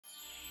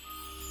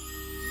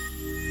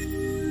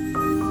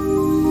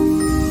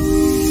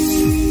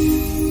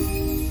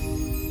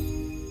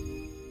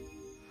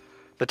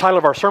The title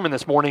of our sermon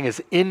this morning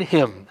is In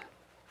Him.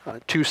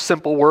 Two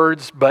simple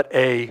words, but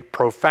a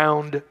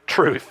profound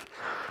truth.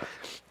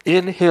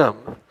 In Him.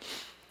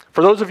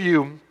 For those of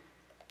you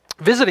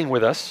visiting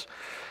with us,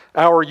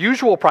 our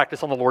usual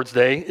practice on the Lord's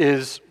Day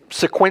is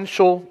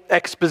sequential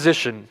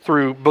exposition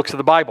through books of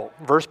the Bible,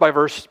 verse by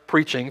verse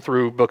preaching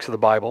through books of the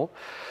Bible.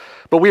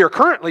 But we are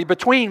currently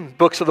between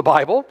books of the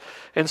Bible,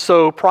 and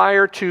so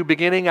prior to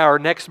beginning our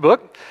next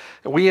book,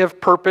 we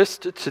have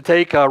purposed to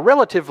take a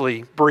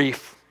relatively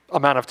brief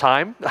amount of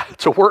time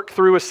to work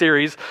through a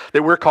series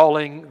that we're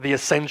calling The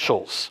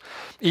Essentials.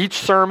 Each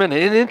sermon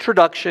an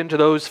introduction to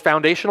those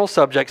foundational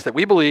subjects that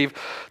we believe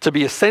to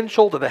be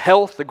essential to the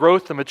health, the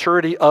growth, the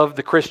maturity of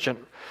the Christian.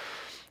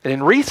 And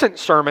in recent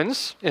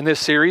sermons in this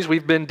series,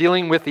 we've been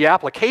dealing with the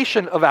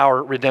application of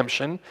our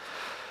redemption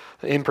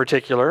in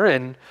particular,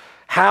 and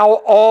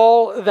how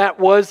all that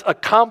was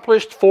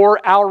accomplished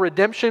for our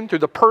redemption through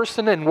the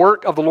person and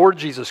work of the Lord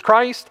Jesus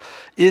Christ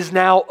is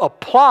now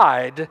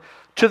applied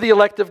to the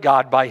elect of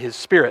God by His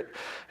Spirit.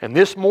 And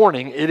this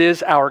morning, it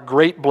is our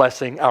great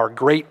blessing, our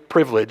great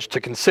privilege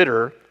to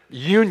consider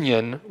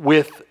union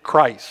with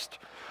Christ.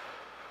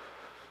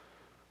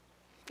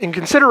 In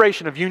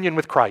consideration of union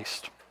with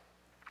Christ,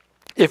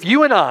 if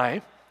you and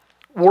I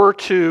were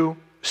to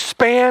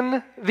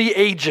span the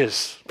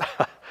ages,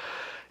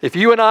 if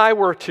you and I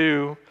were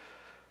to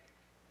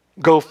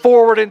go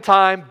forward in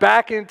time,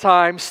 back in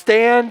time,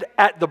 stand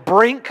at the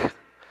brink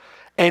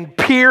and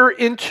peer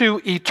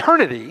into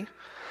eternity,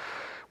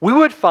 we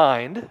would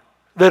find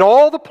that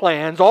all the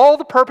plans, all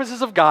the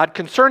purposes of God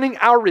concerning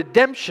our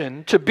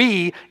redemption to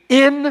be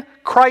in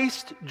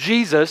Christ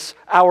Jesus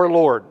our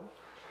Lord.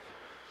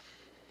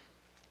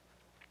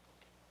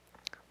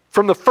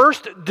 From the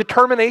first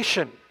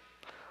determination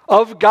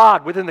of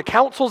God within the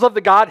councils of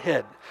the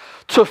Godhead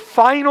to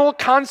final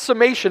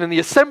consummation in the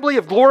assembly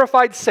of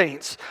glorified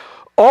saints,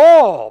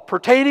 all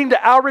pertaining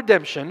to our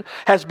redemption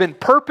has been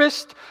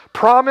purposed,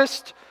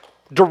 promised,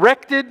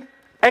 directed,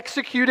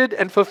 executed,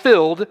 and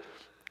fulfilled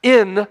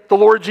in the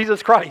Lord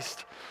Jesus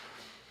Christ.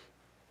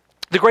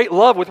 The great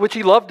love with which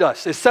He loved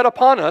us is set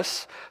upon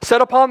us,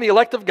 set upon the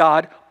elect of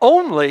God,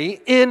 only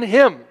in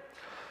Him,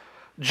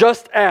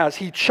 just as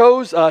He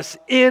chose us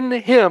in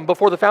Him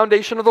before the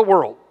foundation of the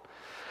world.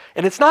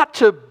 And it's not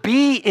to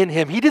be in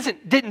Him. He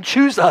didn't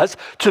choose us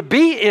to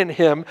be in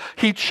Him.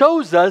 He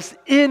chose us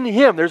in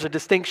Him. There's a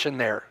distinction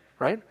there,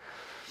 right?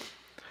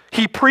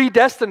 He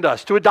predestined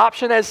us to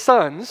adoption as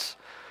sons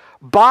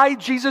by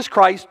Jesus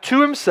Christ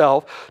to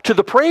Himself, to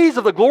the praise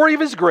of the glory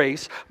of His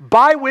grace,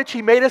 by which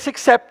He made us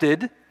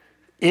accepted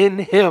in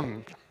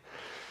Him.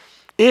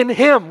 In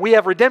Him we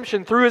have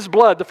redemption through His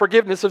blood, the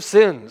forgiveness of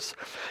sins.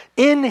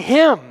 In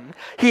Him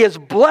He has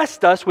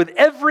blessed us with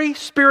every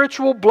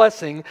spiritual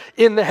blessing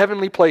in the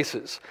heavenly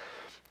places.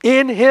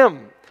 In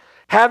Him,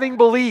 having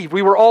believed,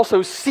 we were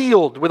also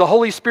sealed with the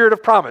Holy Spirit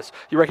of promise.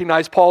 You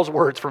recognize Paul's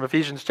words from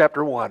Ephesians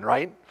chapter 1,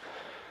 right?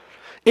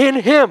 In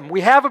Him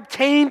we have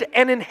obtained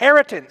an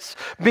inheritance,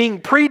 being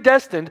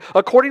predestined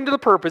according to the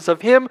purpose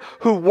of Him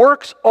who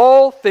works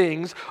all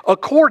things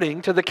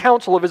according to the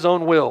counsel of His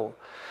own will.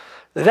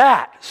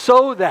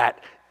 So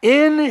that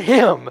in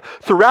Him,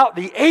 throughout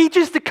the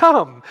ages to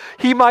come,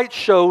 He might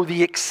show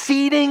the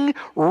exceeding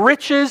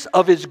riches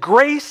of His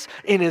grace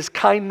in His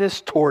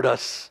kindness toward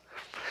us.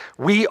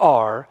 We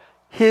are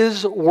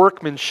His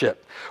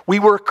workmanship. We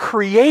were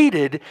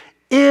created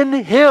in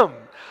Him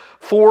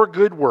for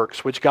good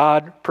works, which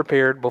God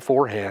prepared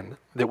beforehand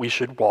that we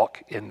should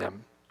walk in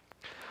them.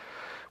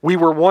 We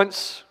were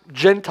once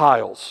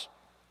Gentiles.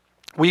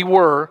 We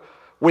were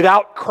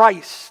without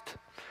Christ.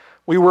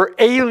 We were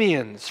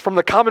aliens from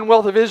the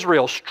commonwealth of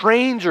Israel,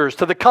 strangers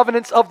to the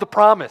covenants of the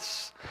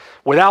promise,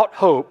 without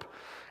hope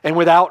and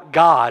without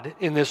God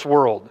in this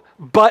world.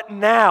 But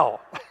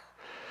now,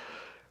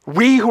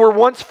 we who were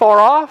once far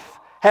off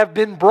have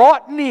been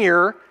brought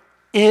near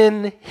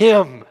in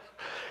Him.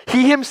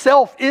 He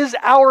Himself is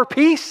our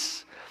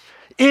peace.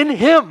 In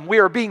Him we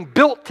are being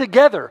built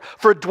together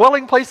for a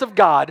dwelling place of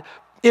God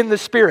in the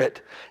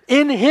Spirit.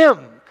 In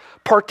Him,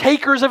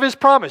 partakers of His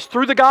promise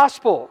through the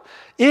gospel.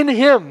 In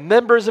Him,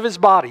 members of His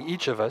body,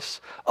 each of us,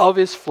 of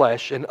His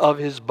flesh and of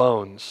His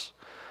bones.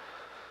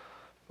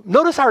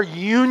 Notice our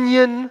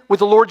union with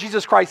the Lord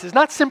Jesus Christ is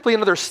not simply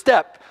another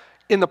step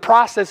in the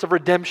process of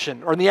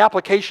redemption or in the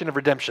application of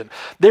redemption.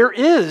 There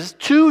is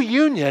to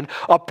union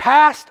a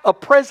past, a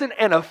present,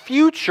 and a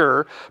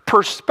future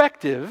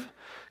perspective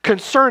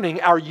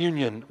concerning our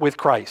union with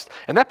Christ.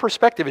 And that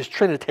perspective is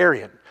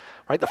Trinitarian,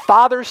 right? The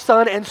Father,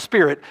 Son, and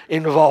Spirit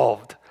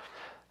involved.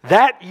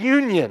 That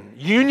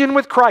union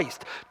with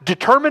Christ,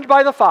 determined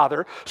by the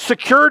Father,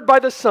 secured by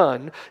the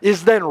Son,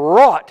 is then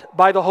wrought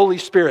by the Holy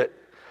Spirit.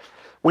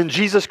 When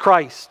Jesus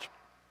Christ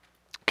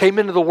came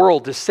into the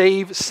world to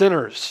save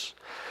sinners,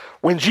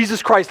 when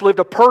Jesus Christ lived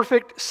a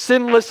perfect,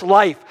 sinless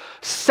life,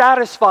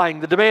 satisfying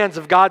the demands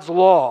of God's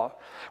law,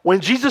 when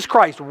Jesus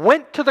Christ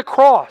went to the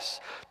cross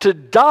to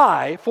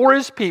die for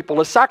His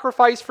people, a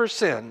sacrifice for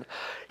sin,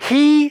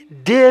 He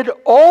did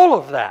all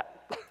of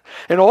that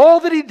And all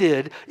that he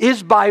did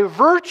is by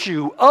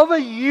virtue of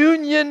a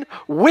union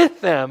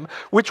with them,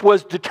 which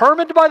was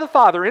determined by the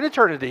Father in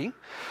eternity.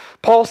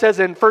 Paul says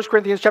in 1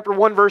 Corinthians chapter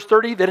 1, verse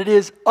 30, that it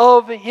is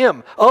of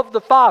him, of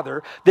the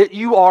Father, that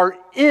you are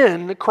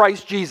in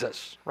Christ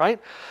Jesus,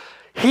 right?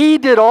 He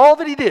did all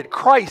that he did.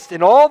 Christ,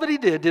 in all that he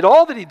did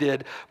all that he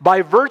did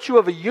by virtue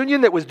of a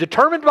union that was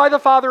determined by the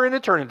Father in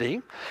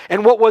eternity.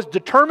 And what was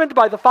determined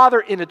by the Father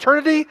in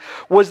eternity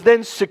was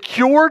then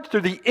secured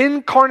through the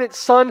incarnate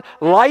Son,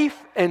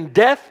 life and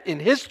death in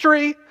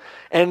history,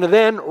 and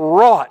then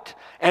wrought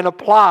and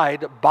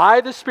applied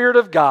by the Spirit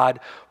of God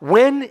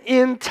when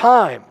in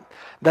time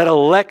that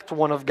elect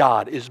one of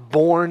God is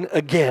born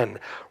again,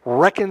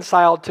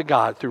 reconciled to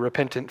God through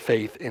repentant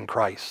faith in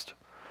Christ.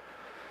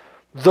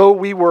 Though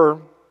we were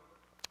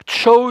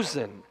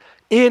chosen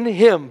in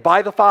him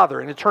by the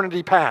Father in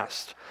eternity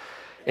past,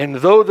 and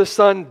though the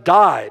Son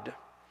died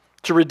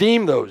to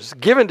redeem those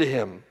given to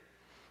him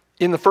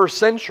in the first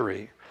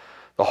century,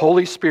 the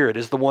Holy Spirit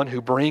is the one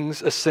who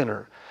brings a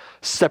sinner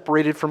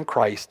separated from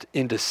Christ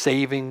into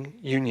saving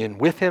union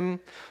with him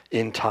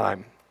in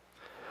time.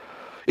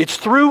 It's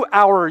through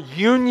our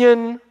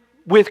union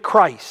with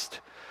Christ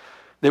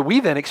that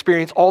we then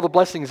experience all the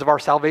blessings of our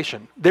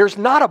salvation. There's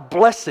not a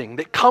blessing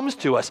that comes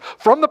to us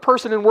from the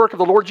person and work of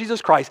the Lord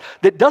Jesus Christ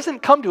that doesn't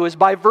come to us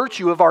by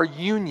virtue of our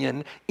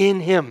union in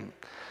him.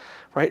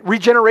 Right?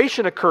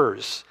 Regeneration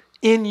occurs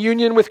in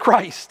union with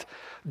Christ.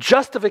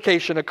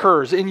 Justification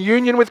occurs in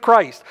union with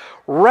Christ.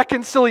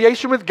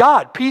 Reconciliation with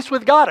God, peace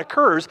with God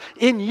occurs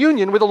in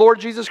union with the Lord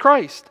Jesus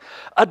Christ.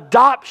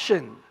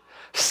 Adoption,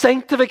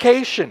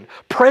 sanctification,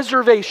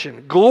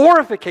 preservation,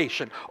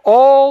 glorification,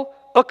 all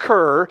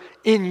occur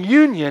in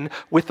union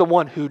with the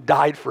one who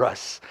died for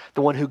us,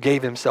 the one who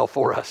gave himself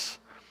for us.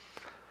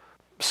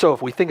 So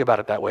if we think about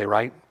it that way,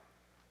 right?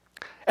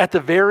 At the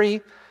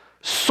very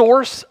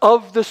source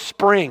of the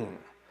spring,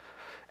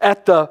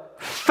 at the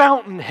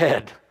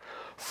fountainhead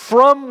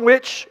from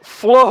which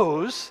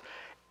flows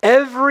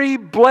every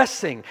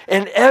blessing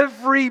and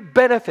every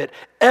benefit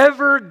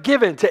ever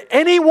given to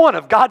any one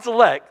of God's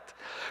elect,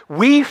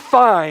 we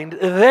find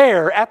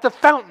there at the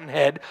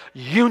fountainhead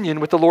union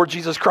with the Lord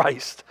Jesus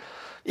Christ.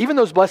 Even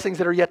those blessings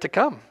that are yet to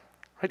come,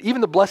 right?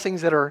 Even the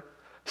blessings that are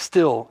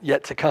still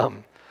yet to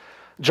come.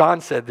 John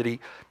said that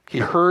he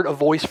heard a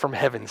voice from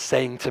heaven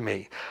saying to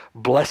me,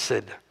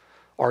 "Blessed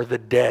are the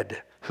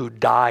dead who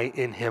die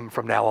in him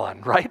from now on,"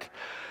 right?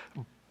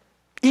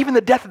 Even the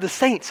death of the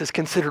saints is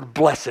considered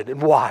blessed.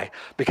 And why?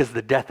 Because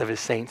the death of his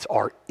saints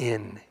are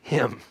in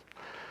him.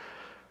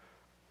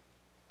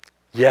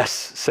 Yes,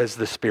 says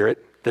the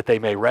Spirit, that they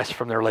may rest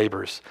from their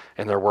labors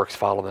and their works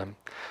follow them.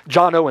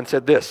 John Owen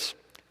said this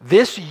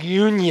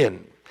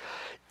union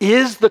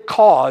is the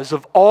cause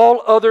of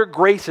all other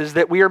graces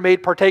that we are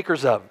made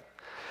partakers of.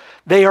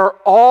 They are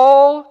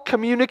all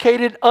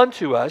communicated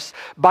unto us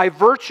by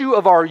virtue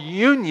of our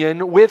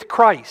union with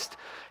Christ.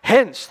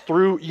 Hence,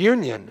 through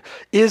union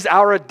is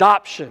our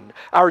adoption,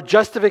 our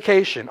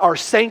justification, our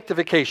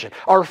sanctification,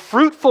 our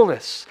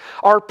fruitfulness,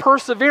 our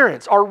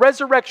perseverance, our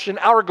resurrection,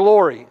 our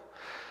glory.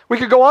 We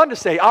could go on to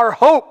say our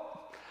hope,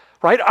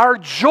 right? Our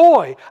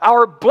joy,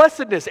 our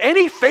blessedness,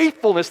 any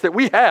faithfulness that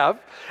we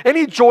have,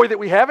 any joy that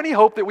we have, any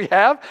hope that we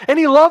have,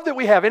 any love that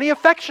we have, any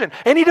affection,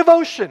 any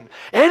devotion,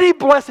 any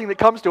blessing that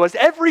comes to us,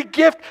 every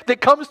gift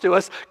that comes to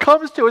us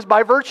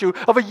by virtue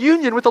of a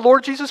union with the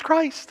Lord Jesus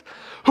Christ,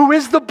 who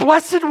is the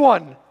blessed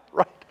one,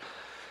 right?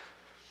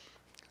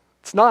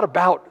 It's not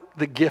about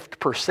the gift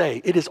per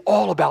se. It is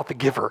all about the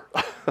giver.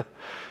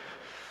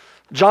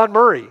 John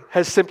Murray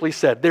has simply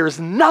said, there is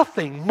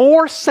nothing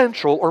more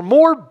central or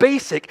more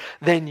basic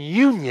than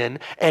union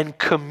and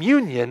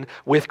communion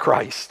with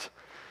Christ.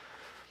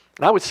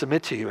 And I would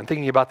submit to you, in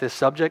thinking about this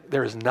subject,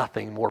 there is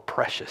nothing more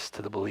precious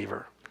to the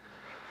believer.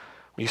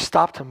 When you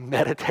stop to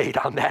meditate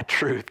on that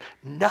truth,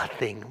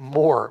 nothing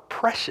more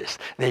precious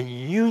than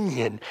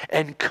union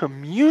and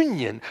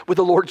communion with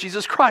the Lord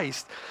Jesus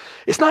Christ.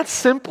 It's not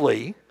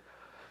simply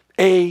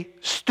a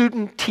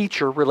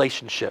student-teacher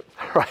relationship,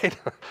 right?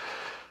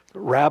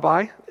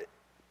 Rabbi,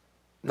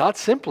 not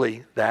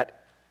simply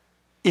that.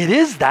 It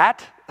is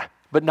that,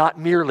 but not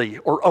merely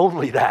or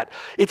only that.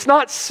 It's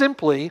not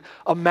simply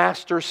a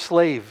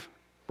master-slave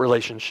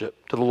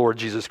relationship to the Lord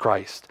Jesus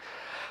Christ.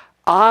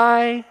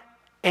 I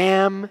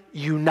am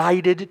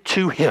united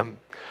to him.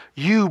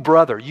 You,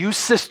 brother, you,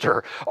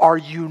 sister, are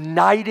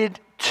united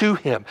to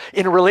him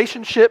in a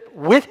relationship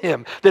with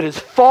him that is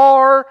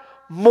far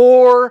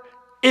more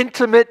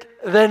intimate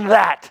than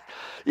that.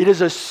 It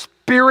is a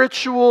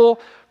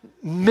spiritual,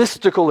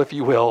 mystical, if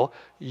you will,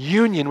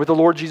 union with the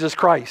Lord Jesus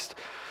Christ.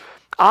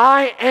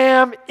 I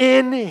am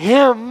in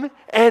him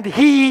and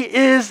he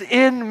is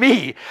in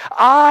me.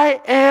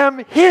 I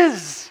am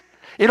his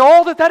in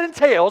all that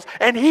entails,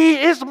 and he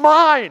is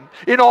mine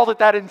in all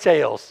that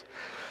entails.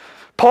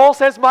 Paul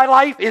says, my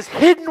life is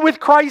hidden with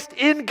Christ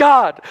in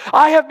God.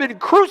 I have been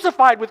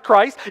crucified with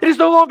Christ. It is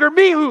no longer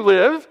me who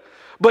live,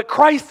 but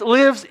Christ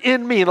lives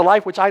in me. In the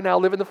life which I now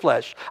live in the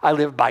flesh, I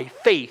live by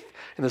faith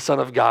in the Son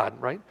of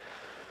God, right?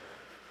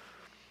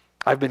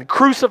 I've been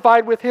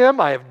crucified with him.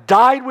 I have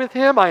died with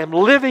him. I am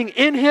living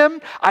in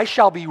him. I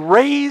shall be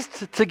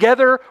raised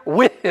together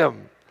with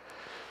him.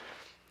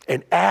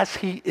 And as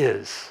he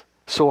is,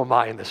 so am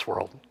I in this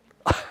world.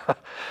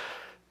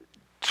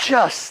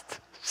 Just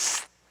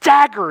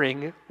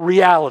staggering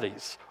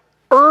realities.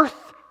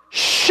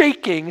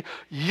 Earth-shaking,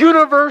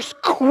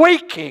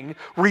 universe-quaking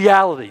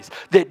realities.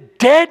 That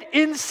dead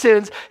in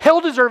sins,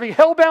 hell-deserving,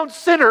 hell-bound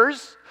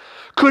sinners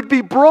could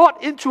be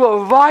brought into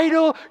a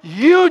vital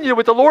union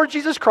with the Lord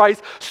Jesus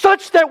Christ,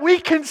 such that we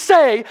can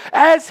say,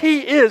 as he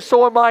is,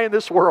 so am I in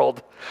this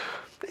world.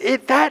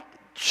 If that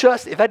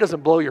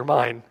doesn't blow your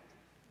mind,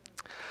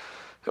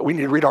 we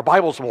need to read our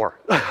Bibles more.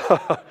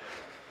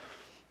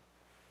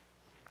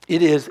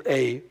 It is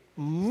a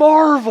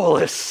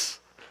marvelous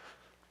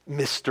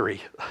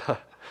mystery,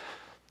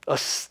 a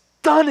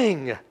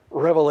stunning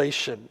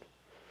revelation,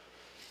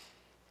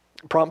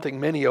 prompting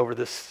many over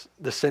the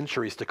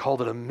centuries to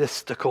call it a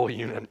mystical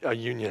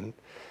union.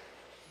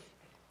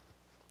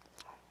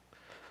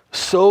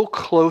 So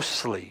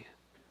closely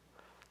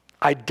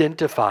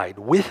identified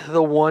with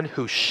the one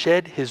who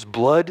shed his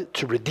blood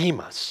to redeem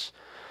us.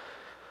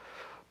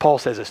 Paul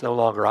says it's no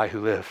longer I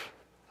who live.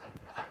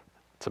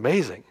 It's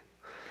amazing.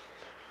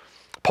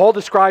 Paul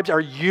describes our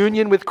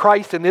union with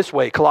Christ in this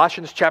way.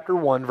 Colossians chapter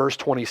 1, verse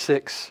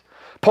 26.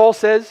 Paul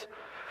says,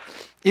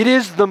 "It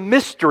is the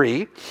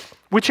mystery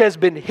which has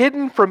been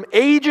hidden from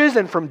ages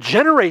and from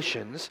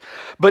generations,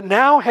 but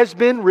now has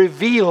been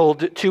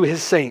revealed to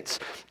his saints."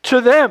 To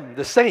them,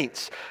 the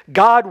saints,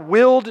 God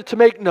willed to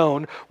make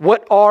known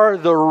what are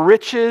the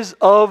riches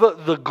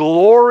of the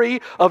glory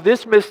of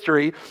this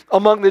mystery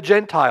among the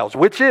Gentiles,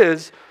 which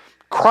is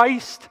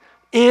Christ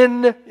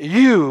in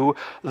you,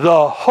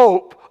 the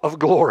hope of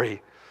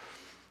glory.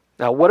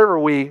 Now, whatever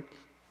we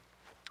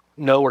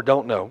know or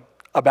don't know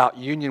about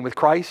union with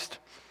Christ,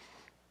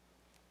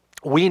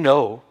 we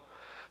know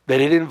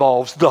that it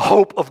involves the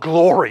hope of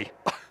glory.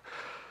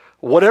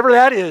 Whatever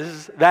that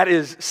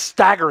is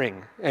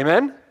staggering.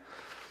 Amen?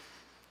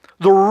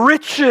 The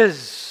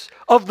riches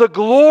of the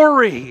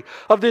glory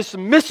of this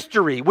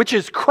mystery, which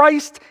is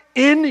Christ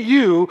in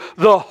you,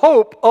 the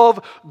hope of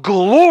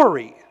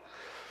glory.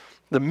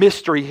 The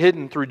mystery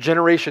hidden through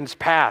generations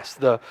past,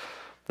 the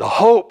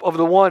hope of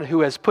the one who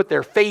has put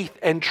their faith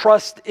and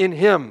trust in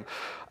him.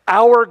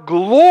 Our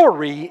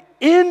glory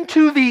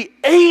into the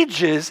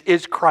ages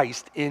is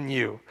Christ in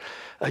you.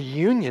 A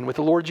union with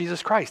the Lord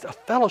Jesus Christ, a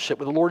fellowship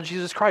with the Lord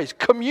Jesus Christ,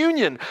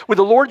 communion with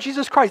the Lord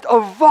Jesus Christ,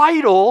 a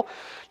vital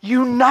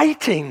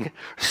uniting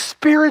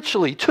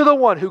spiritually to the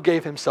one who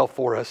gave himself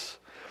for us.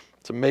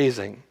 It's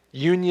amazing.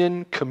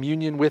 Union,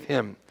 communion with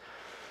him.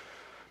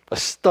 A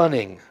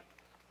stunning,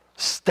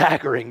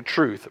 staggering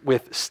truth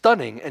with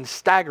stunning and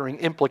staggering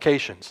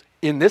implications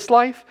in this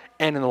life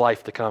and in the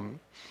life to come.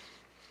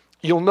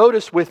 You'll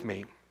notice with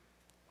me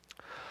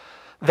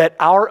that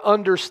our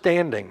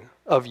understanding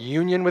of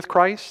union with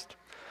Christ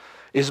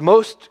is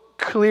most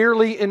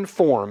clearly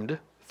informed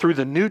through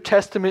the New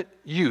Testament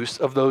use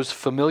of those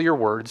familiar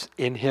words,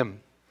 in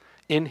him.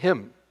 In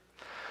him.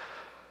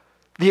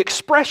 The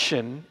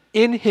expression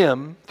in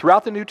him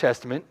throughout the New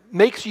Testament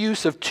makes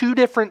use of two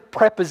different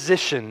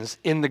prepositions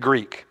in the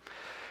Greek.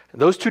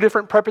 Those two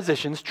different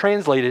prepositions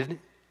translated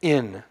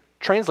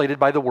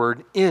by the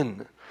word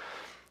in.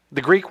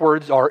 The Greek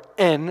words are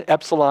en,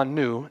 epsilon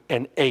nu,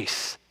 and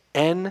eis.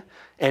 En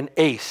and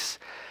eis.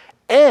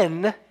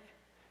 En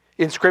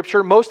in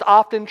Scripture most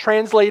often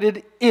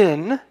translated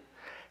in,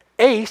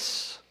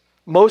 eis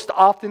most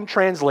often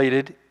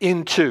translated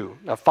into.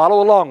 Now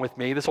follow along with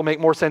me. This will make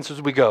more sense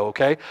as we go,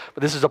 okay?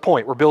 But this is a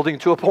point. We're building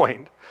to a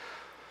point.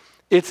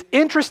 It's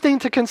interesting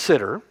to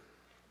consider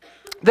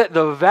that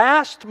the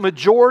vast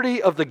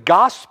majority of the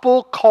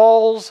gospel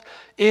calls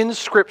in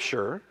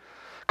Scripture,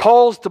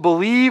 calls to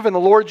believe in the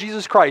Lord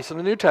Jesus Christ in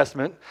the New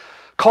Testament,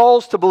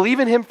 calls to believe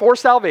in him for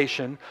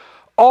salvation,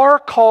 are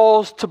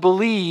calls to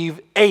believe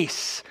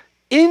eis,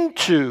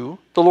 into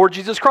the Lord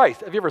Jesus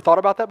Christ. Have you ever thought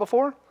about that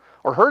before?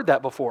 Or heard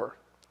that before?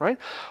 Right?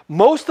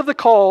 Most of the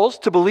calls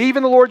to believe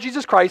in the Lord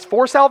Jesus Christ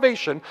for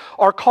salvation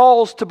are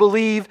calls to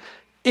believe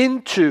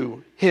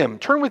into him.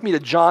 Turn with me to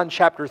John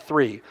chapter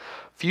 3. A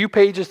few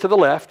pages to the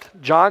left,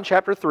 John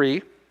chapter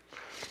 3.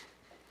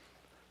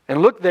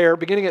 And look there,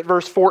 beginning at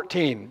verse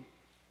 14.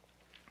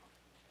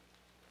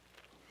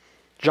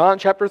 John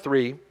chapter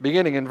 3,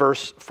 beginning in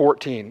verse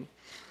 14.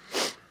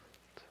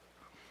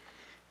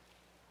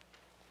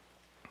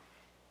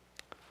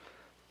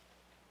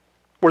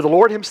 Where the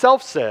Lord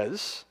himself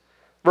says,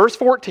 verse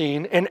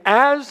 14, "And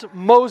as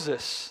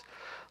Moses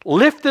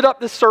lifted up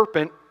the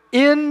serpent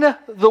in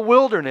the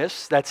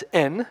wilderness," that's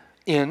in,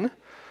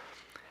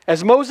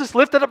 "as Moses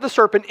lifted up the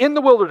serpent in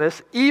the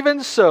wilderness,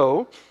 even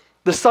so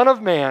the Son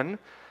of Man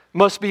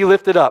must be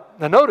lifted up."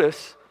 Now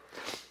notice,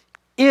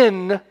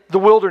 in the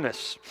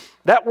wilderness.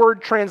 That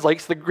word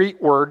translates the Greek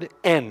word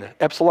en,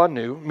 epsilon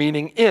nu,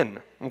 meaning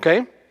in,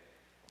 okay?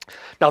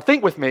 Now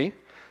think with me.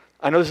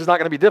 I know this is not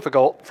going to be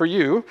difficult for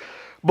you.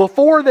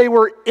 Before they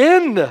were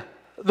in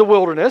the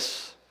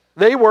wilderness,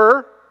 they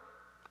were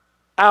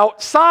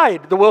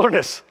outside the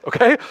wilderness,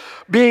 okay?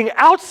 Being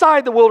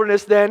outside the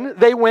wilderness, then,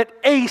 they went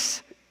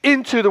ace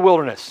into the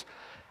wilderness.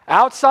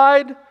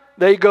 Outside,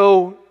 they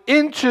go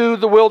into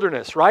the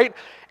wilderness, right?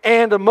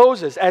 And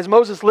Moses, as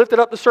Moses lifted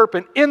up the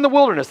serpent in the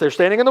wilderness, they're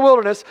standing in the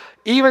wilderness,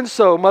 even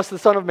so must the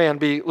Son of Man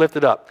be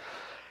lifted up.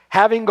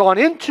 Having gone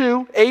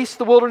into ace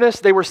the wilderness,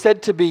 they were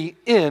said to be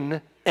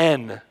in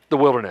the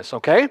wilderness,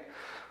 okay?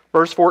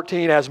 Verse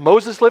 14, as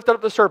Moses lifted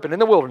up the serpent in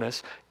the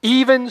wilderness,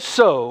 even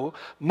so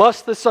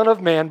must the Son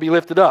of Man be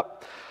lifted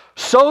up.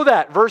 So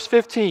that, verse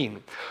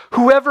 15,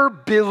 whoever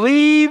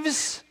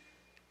believes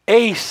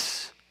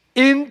ace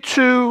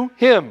into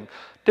him,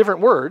 different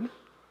word,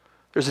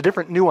 there's a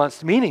different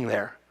nuanced meaning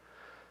there,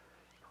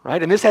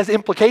 right? And this has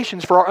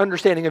implications for our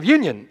understanding of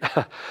union,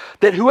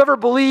 that whoever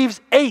believes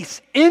ace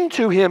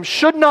into him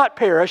should not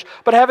perish,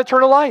 but have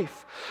eternal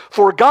life.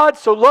 For God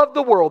so loved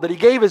the world that he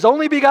gave his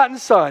only begotten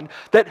Son,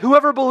 that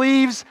whoever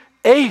believes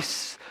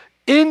ace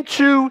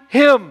into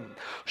him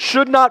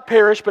should not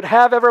perish, but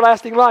have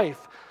everlasting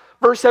life.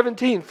 Verse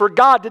 17, for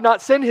God did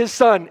not send his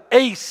Son,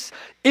 ace,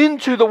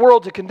 into the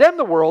world to condemn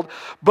the world,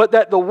 but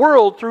that the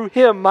world through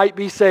him might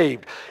be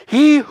saved.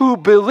 He who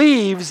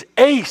believes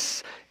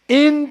ace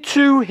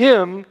into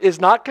him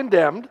is not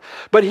condemned,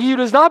 but he who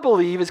does not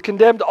believe is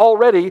condemned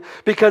already,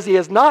 because he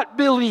has not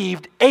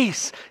believed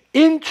ace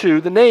into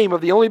the name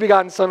of the only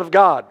begotten Son of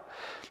God.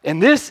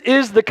 And this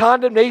is the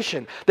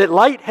condemnation, that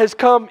light has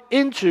come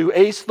into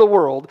ace the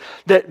world,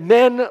 that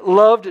men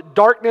loved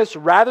darkness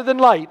rather than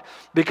light,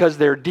 because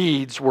their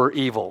deeds were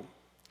evil.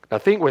 Now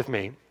think with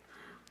me.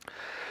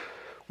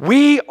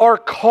 We are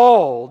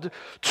called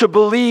to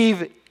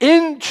believe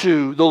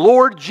into the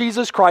Lord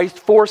Jesus Christ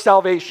for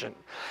salvation.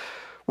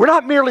 We're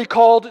not merely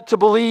called to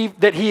believe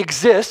that he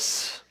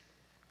exists.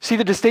 See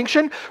the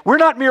distinction? We're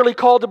not merely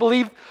called to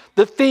believe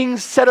the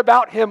things said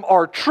about him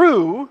are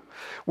true.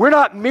 We're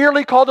not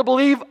merely called to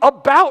believe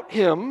about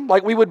him,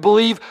 like we would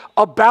believe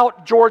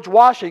about George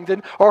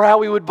Washington or how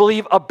we would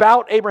believe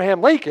about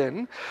Abraham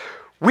Lincoln.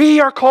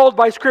 We are called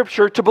by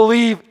Scripture to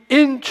believe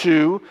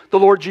into the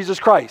Lord Jesus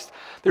Christ.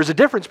 There's a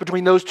difference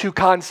between those two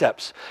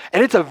concepts,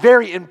 and it's a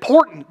very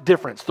important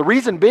difference. The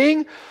reason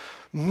being,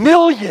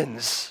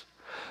 millions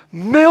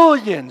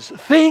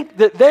think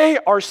that they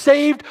are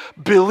saved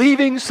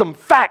believing some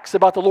facts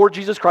about the Lord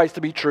Jesus Christ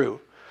to be true.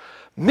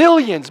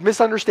 Millions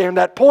misunderstand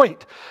that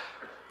point.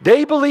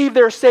 They believe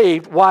they're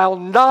saved while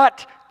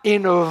not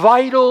in a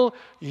vital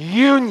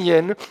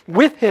union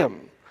with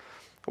him.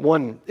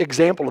 One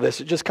example of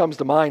this, it just comes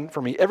to mind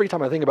for me every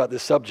time I think about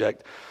this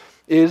subject,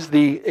 is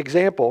the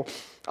example,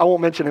 I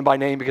won't mention him by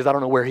name because I don't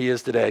know where he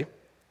is today,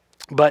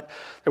 but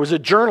there was a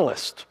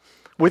journalist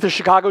with the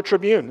Chicago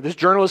Tribune. This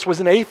journalist was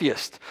an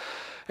atheist.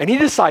 And he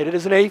decided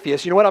as an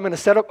atheist, you know what, I'm going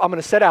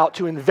to set out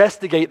to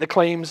investigate the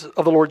claims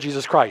of the Lord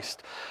Jesus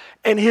Christ.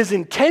 And his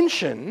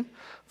intention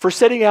for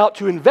setting out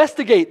to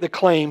investigate the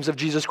claims of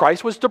Jesus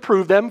Christ was to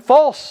prove them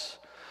false,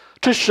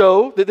 to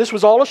show that this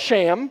was all a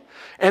sham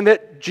and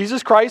that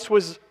Jesus Christ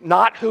was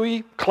not who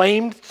he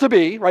claimed to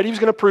be, right? He was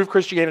going to prove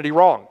Christianity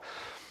wrong.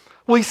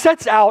 Well, he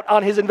sets out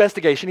on his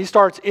investigation. He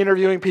starts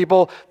interviewing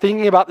people,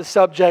 thinking about the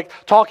subject,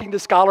 talking to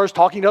scholars,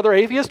 talking to other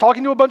atheists,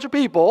 talking to a bunch of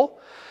people.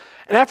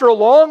 And after a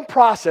long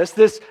process,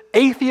 this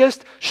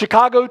atheist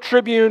Chicago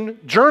Tribune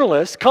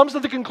journalist comes to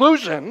the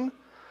conclusion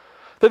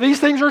that these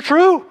things are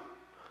true.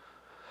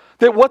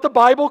 That what the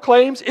Bible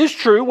claims is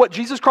true, what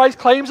Jesus Christ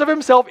claims of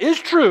himself is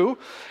true.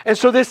 And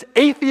so this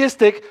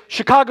atheistic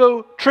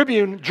Chicago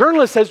Tribune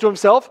journalist says to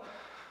himself,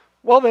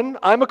 well then,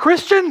 I'm a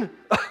Christian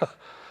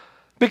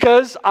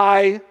because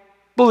I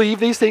believe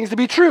these things to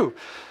be true.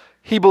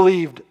 He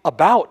believed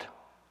about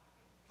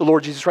the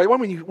Lord Jesus Christ.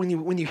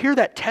 When you hear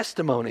that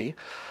testimony,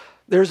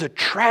 there's a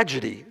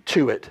tragedy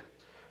to it.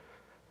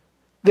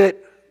 That,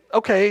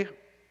 okay,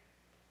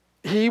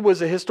 he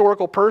was a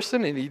historical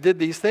person and he did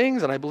these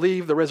things, and I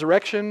believe the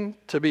resurrection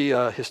to be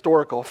a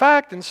historical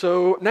fact, and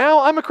so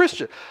now I'm a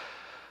Christian.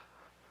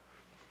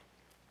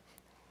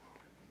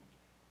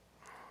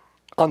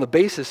 On the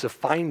basis of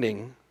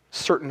finding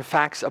certain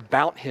facts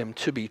about him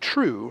to be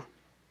true,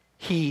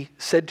 he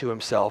said to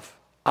himself,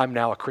 I'm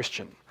now a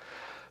Christian.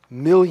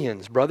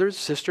 Millions, brothers,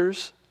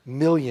 sisters,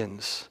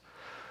 millions.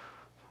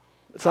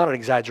 It's not an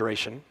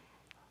exaggeration.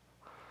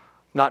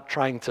 Not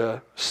trying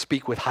to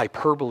speak with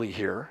hyperbole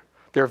here.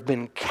 There have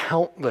been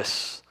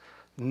countless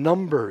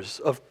numbers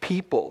of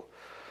people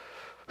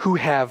who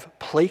have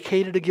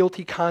placated a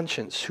guilty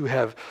conscience, who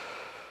have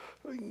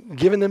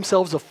given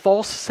themselves a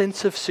false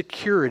sense of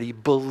security,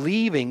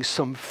 believing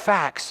some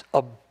facts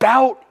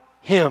about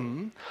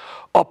him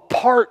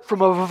apart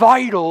from a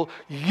vital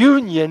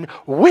union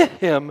with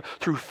him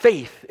through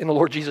faith in the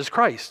Lord Jesus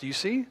Christ. Do you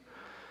see?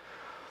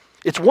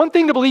 It's one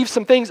thing to believe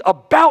some things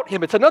about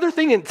him. It's another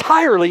thing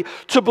entirely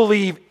to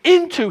believe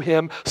into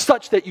him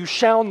such that you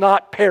shall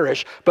not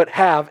perish but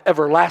have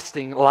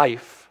everlasting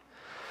life.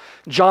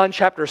 John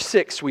chapter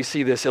 6, we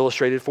see this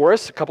illustrated for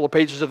us. A couple of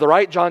pages to the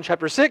right, John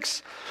chapter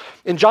 6.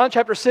 In John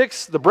chapter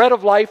 6, the bread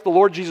of life, the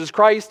Lord Jesus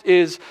Christ,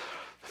 is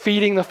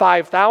feeding the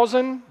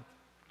 5,000.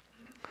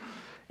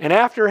 And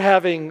after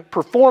having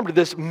performed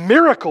this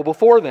miracle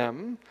before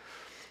them,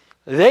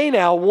 they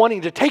now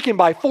wanting to take him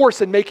by force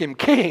and make him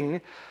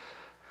king,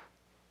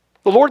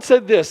 the Lord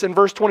said this in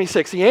verse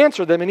 26. He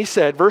answered them and he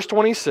said, verse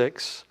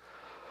 26,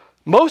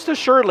 most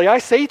assuredly I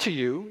say to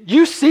you,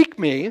 you seek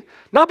me,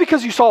 not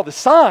because you saw the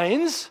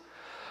signs,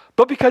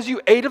 but because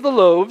you ate of the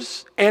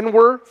loaves and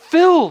were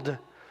filled.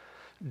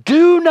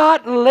 Do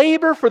not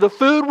labor for the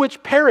food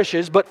which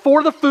perishes, but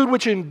for the food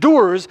which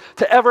endures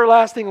to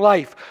everlasting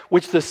life,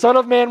 which the Son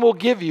of Man will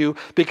give you,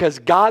 because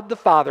God the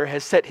Father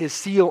has set his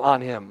seal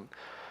on him.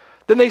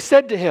 Then they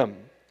said to him,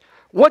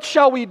 what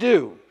shall we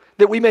do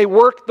that we may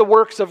work the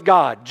works of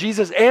God?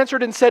 Jesus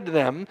answered and said to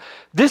them,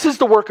 this is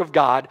the work of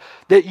God,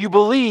 that you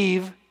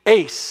believe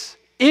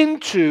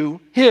into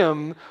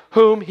him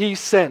whom he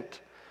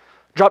sent.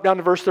 Drop down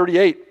to verse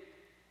 38.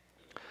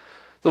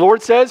 The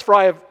Lord says, for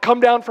I have come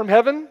down from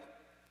heaven,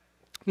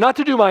 not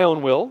to do my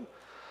own will,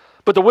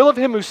 but the will of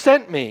him who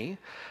sent me.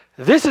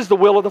 This is the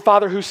will of the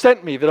Father who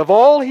sent me, that of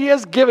all he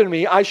has given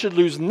me, I should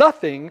lose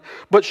nothing,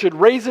 but should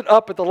raise it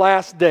up at the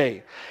last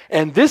day.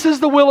 And this is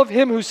the will of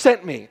him who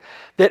sent me,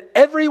 that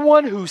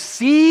everyone who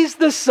sees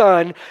the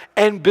Son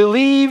and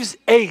believes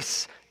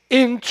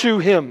into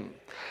him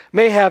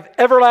may have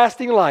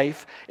everlasting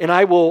life, and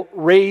I will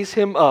raise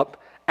him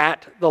up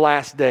at the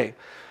last day.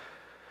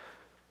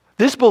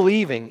 This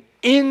believing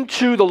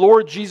into the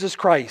Lord Jesus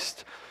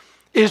Christ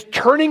is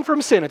turning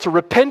from sin. It's a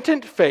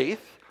repentant faith,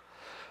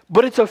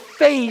 but it's a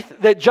faith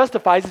that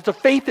justifies. It's a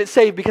faith that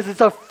saves, because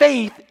it's a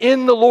faith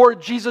in the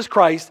Lord Jesus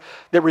Christ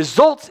that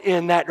results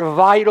in that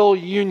vital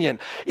union.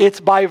 It's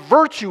by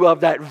virtue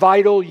of that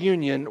vital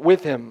union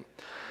with him.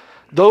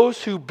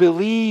 Those who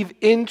believe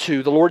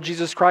into the Lord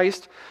Jesus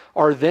Christ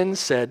are then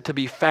said to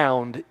be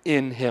found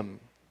in him.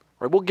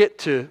 Right, we'll get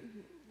to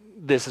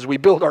this as we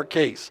build our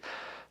case.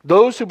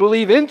 Those who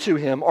believe into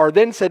him are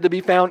then said to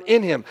be found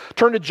in him.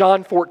 Turn to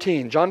John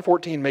 14. John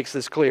 14 makes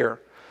this clear.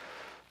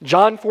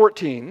 John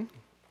 14.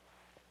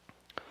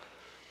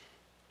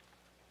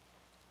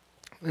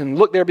 And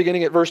look there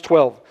beginning at verse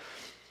 12.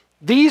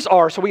 These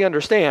are, so we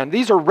understand,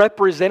 these are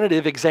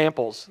representative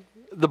examples.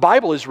 The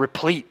Bible is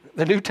replete.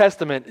 The New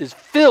Testament is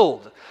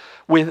filled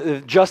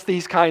with just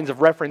these kinds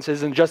of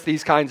references and just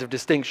these kinds of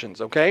distinctions,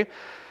 okay?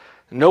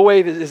 No way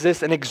is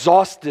this an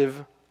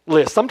exhaustive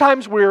list.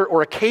 Sometimes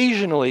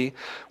occasionally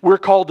we're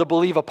called to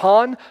believe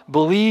upon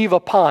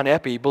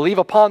epi, believe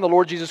upon the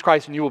Lord Jesus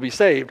Christ and you will be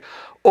saved.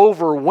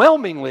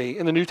 Overwhelmingly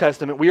in the New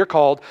Testament we are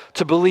called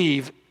to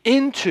believe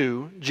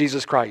into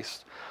Jesus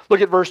Christ.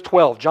 Look at verse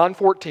 12, John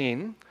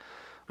 14,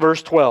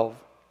 verse 12.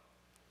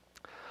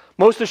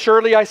 Most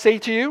assuredly I say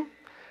to you,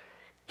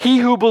 he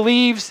who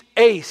believes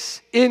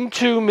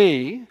into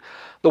me,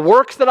 the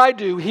works that I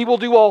do, he will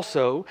do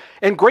also,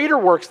 and greater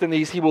works than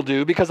these he will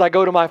do, because I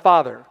go to my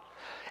Father.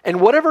 And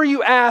whatever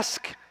you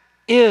ask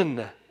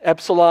in,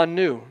 epsilon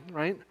nu,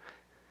 right?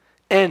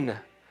 N.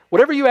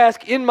 Whatever you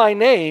ask in my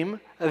name,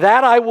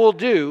 that I will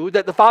do,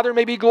 that the Father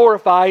may be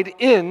glorified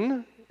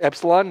in,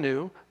 epsilon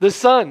nu, the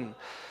Son.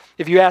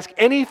 If you ask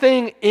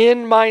anything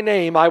in my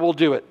name, I will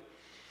do it.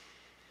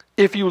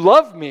 If you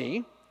love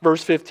me,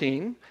 verse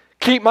 15,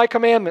 keep my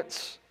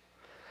commandments.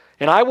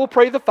 And I will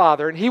pray the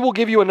Father, and he will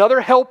give you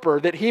another helper,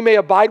 that he may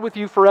abide with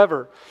you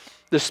forever,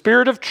 the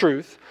Spirit of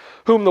truth,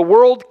 whom the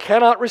world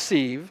cannot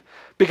receive,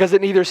 because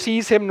it neither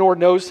sees him nor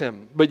knows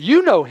him. But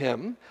you know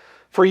him,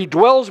 for he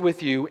dwells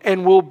with you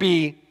and will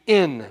be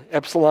in,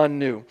 epsilon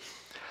nu.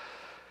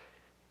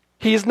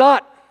 He is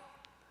not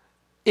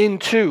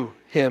into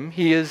him,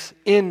 he is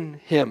in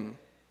him.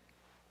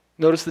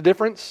 Notice the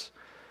difference?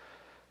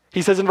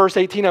 He says in verse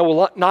 18, I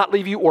will not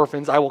leave you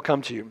orphans, I will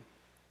come to you.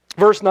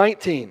 Verse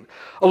 19,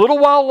 a little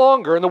while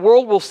longer and the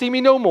world will see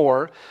me no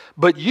more,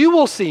 but you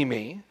will see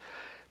me.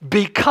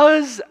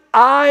 Because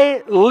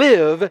I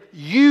live,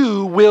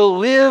 you will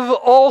live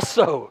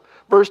also.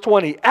 Verse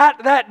 20,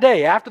 at that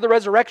day, after the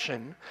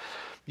resurrection,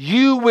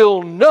 you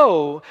will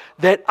know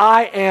that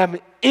I am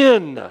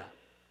in,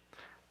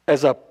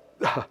 as a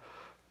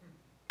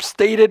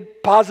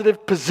stated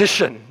positive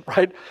position,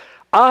 right?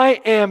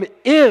 I am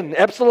in,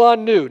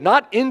 epsilon nu,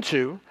 not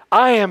into.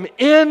 I am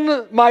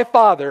in my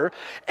Father,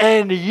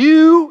 and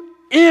you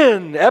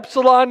in,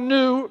 epsilon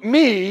nu,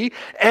 me,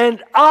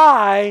 and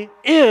I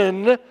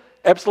in,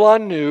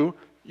 epsilon nu,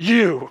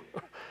 you.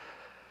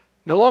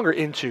 No longer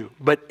into,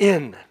 but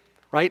in,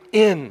 right?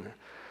 In.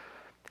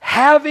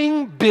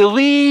 Having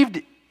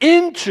believed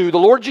into the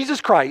Lord Jesus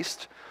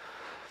Christ,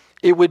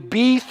 it would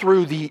be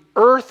through the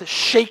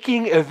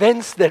earth-shaking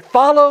events that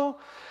follow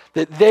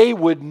that they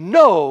would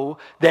know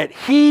that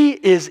he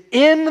is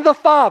in the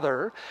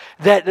Father,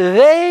 that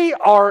they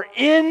are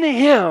in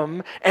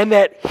him, and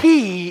that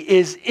he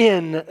is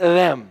in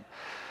them.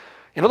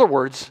 In other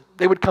words,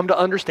 they would come to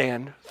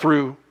understand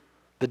through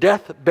the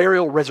death,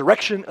 burial,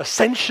 resurrection,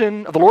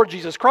 ascension of the Lord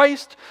Jesus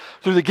Christ,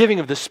 through the giving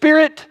of the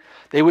Spirit,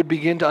 they would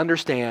begin to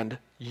understand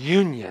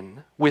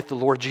union with the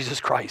Lord Jesus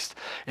Christ.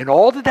 And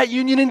all that that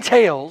union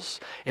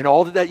entails, and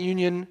all that that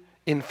union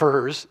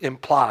infers,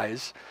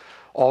 implies,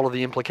 all of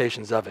the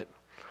implications of it.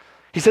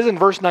 He says in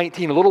verse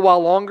 19, a little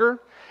while longer,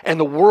 and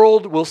the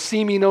world will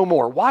see me no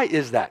more. Why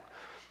is that?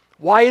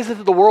 Why is it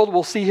that the world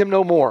will see him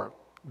no more?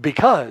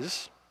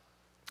 Because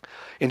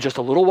in just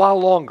a little while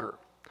longer,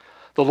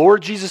 the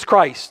Lord Jesus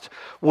Christ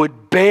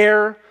would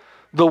bear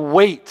the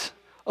weight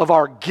of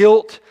our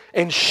guilt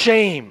and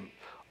shame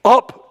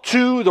up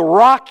to the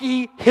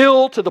rocky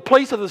hill, to the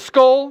place of the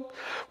skull,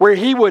 where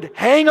he would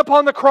hang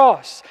upon the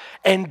cross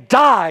and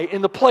die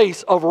in the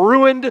place of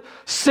ruined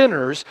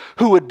sinners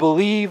who would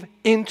believe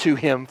into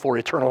him for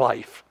eternal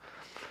life.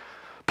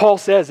 Paul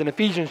says in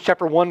Ephesians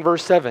chapter 1,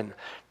 verse 7,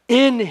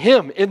 in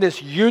him, in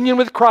this union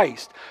with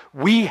Christ,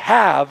 we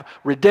have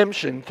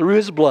redemption through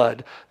his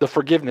blood, the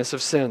forgiveness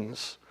of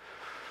sins.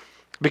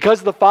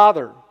 Because the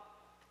Father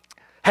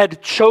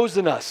had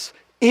chosen us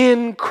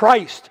in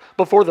Christ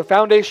before the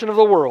foundation of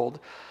the world,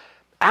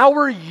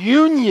 our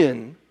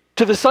union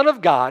to the Son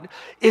of God,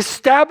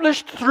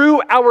 established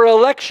through our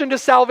election to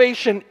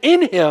salvation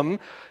in him,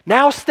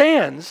 now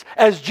stands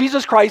as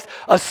Jesus Christ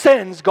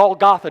ascends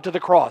Golgotha to the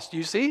cross. Do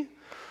you see?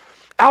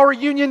 Our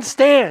union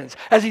stands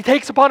as he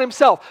takes upon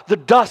himself the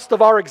dust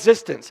of our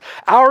existence.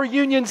 Our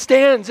union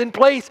stands in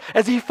place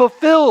as he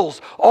fulfills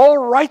all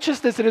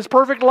righteousness in his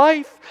perfect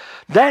life.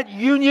 That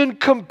union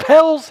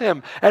compels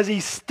him as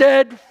he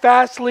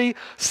steadfastly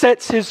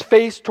sets his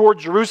face toward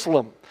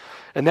Jerusalem.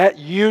 And that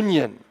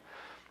union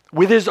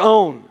with his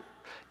own,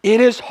 in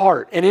his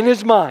heart and in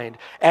his mind,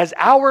 as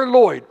our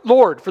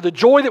Lord, for the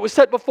joy that was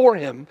set before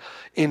him,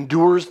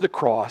 endures the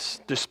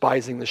cross,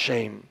 despising the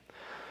shame.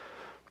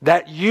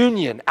 That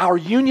union, our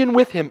union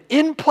with him,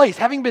 in place,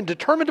 having been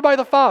determined by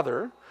the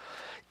Father,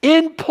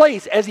 in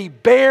place as he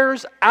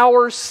bears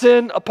our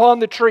sin upon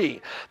the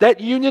tree. That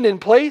union in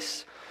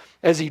place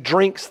as he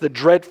drinks the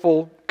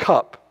dreadful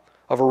cup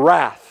of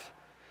wrath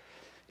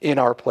in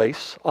our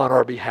place, on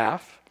our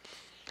behalf.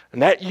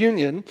 And that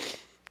union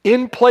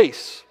in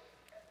place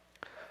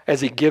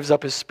as he gives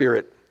up his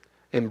spirit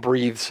and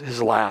breathes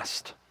his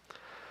last.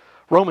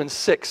 Romans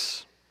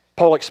 6,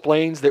 Paul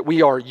explains that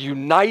we are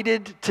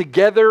united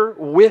together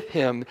with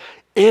him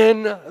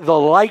in the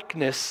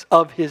likeness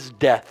of his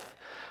death.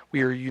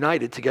 We are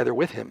united together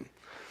with him.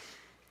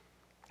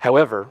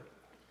 However,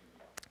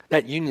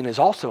 that union is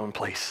also in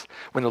place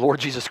when the Lord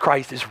Jesus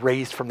Christ is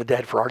raised from the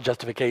dead for our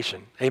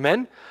justification.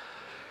 Amen?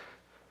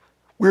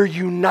 We're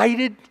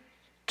united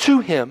to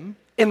him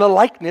in the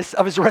likeness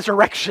of his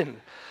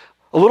resurrection.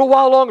 A little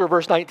while longer,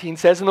 verse 19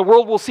 says, and the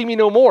world will see me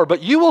no more,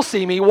 but you will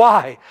see me.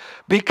 Why?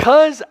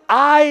 Because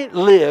I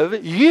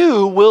live,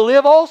 you will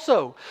live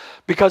also.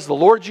 Because the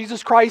Lord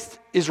Jesus Christ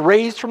is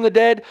raised from the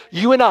dead,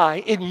 you and I,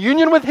 in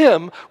union with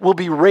him, will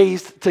be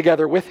raised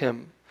together with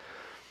him.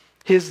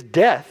 His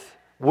death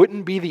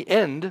wouldn't be the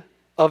end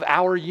of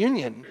our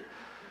union.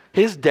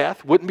 His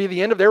death wouldn't be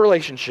the end of their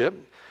relationship.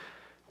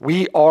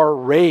 We are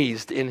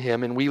raised in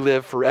him and we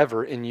live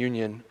forever in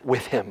union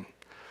with him.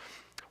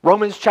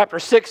 Romans chapter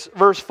 6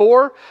 verse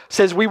 4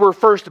 says we were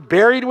first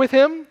buried with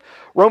him.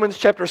 Romans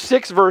chapter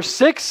 6 verse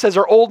 6 says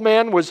our old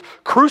man was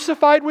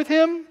crucified with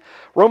him.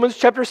 Romans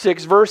chapter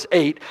 6 verse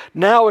 8,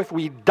 now if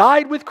we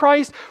died with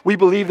Christ, we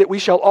believe that we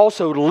shall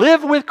also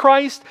live with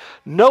Christ,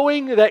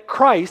 knowing that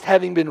Christ,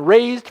 having been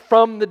raised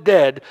from the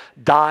dead,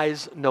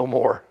 dies no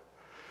more.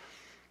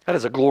 That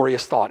is a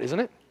glorious thought, isn't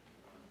it?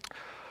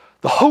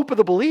 The hope of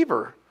the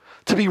believer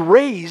to be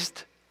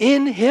raised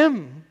in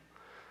him.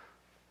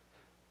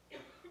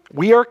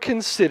 We are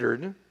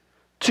considered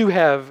to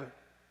have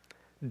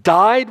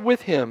died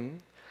with him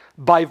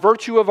by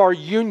virtue of our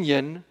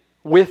union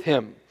with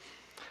him.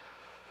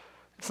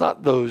 It's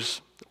not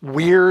those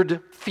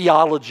weird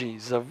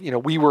theologies of,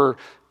 we were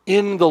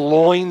in the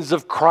loins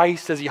of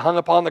Christ as he hung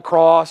upon the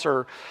cross,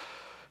 or,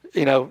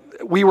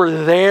 we were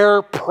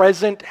there,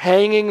 present,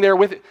 hanging there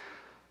with it.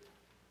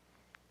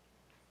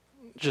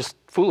 Just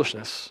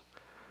foolishness.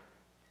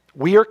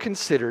 We are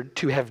considered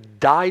to have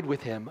died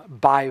with him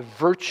by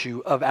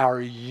virtue of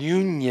our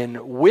union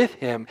with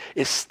him,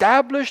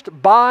 established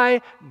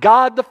by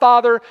God the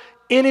Father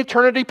in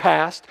eternity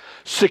past,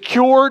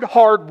 secured,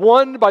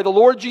 hard-won by the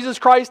Lord Jesus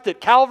Christ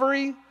at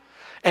Calvary,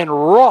 and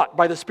wrought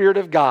by the Spirit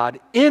of God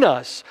in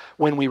us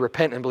when we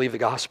repent and believe the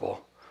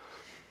gospel.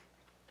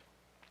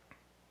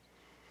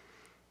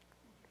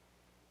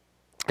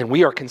 And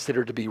we are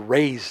considered to be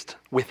raised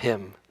with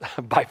him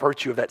by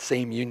virtue of that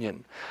same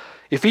union.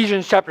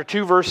 Ephesians chapter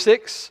 2 verse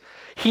 6,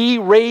 he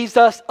raised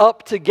us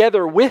up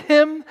together with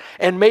him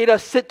and made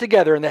us sit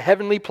together in the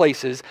heavenly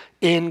places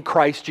in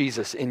Christ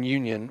Jesus, in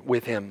union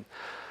with him.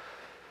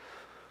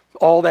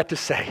 All that to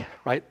say,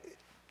 right?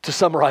 To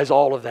summarize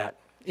all of that,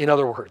 in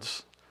other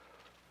words,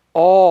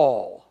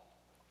 all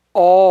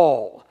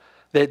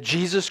that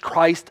Jesus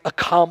Christ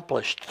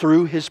accomplished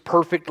through his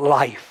perfect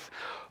life,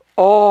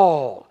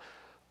 all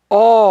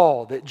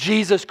that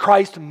Jesus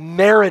Christ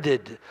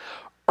merited,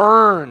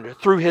 earned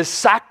through his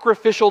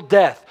sacrificial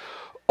death,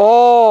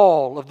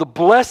 all of the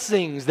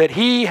blessings that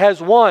he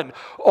has won,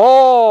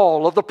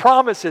 all of the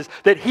promises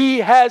that he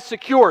has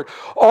secured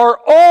are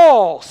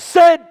all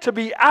said to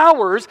be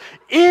ours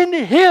in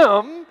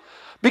him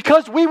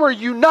because we were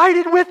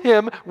united with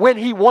him when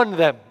he won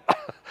them.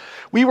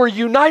 We were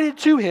united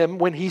to him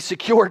when he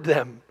secured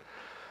them.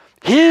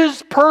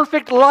 His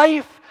perfect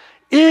life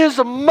is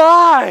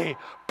my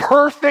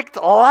perfect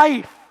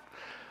life.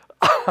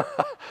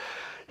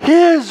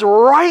 His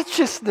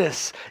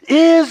righteousness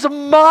is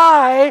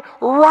my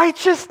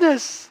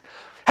righteousness.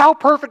 How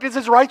perfect is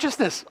his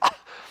righteousness?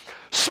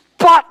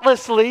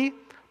 Spotlessly,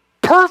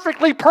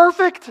 perfectly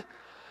perfect.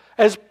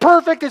 As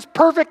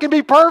perfect can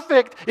be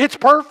perfect. It's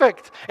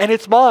perfect, and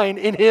it's mine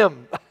in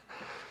him.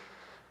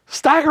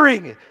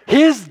 Staggering.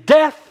 His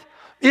death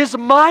is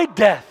my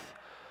death.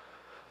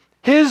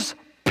 His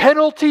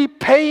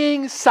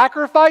penalty-paying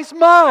sacrifice,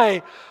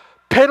 my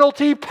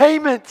penalty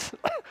payment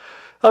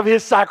of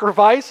his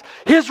sacrifice.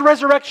 His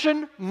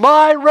resurrection,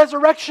 my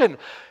resurrection.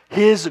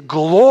 His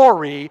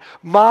glory,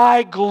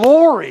 my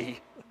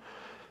glory.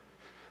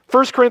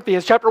 1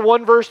 Corinthians chapter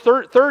 1, verse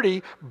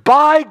 30,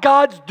 by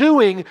God's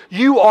doing,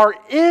 you are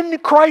in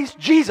Christ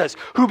Jesus,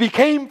 who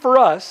became for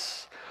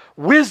us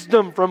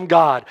wisdom from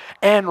God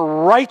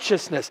and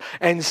righteousness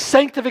and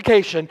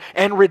sanctification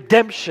and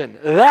redemption.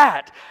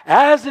 That,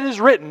 as it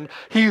is written,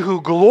 he who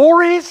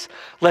glories,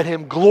 let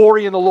him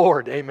glory in the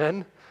Lord.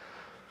 Amen.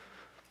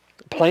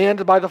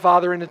 Planned by the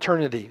Father in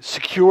eternity,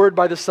 secured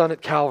by the Son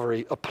at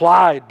Calvary,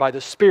 applied by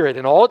the Spirit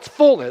in all its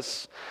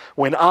fullness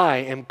when I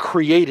am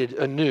created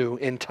anew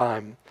in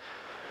time.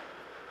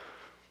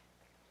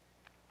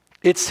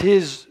 It's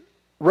his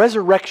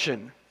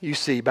resurrection, you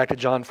see, back to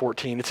John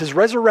 14. It's his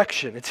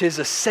resurrection. It's his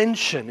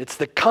ascension. It's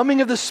the coming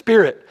of the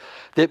Spirit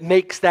that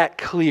makes that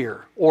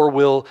clear or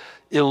will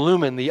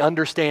illumine the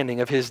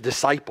understanding of his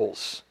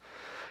disciples.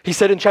 He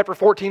said in chapter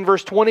 14,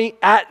 verse 20,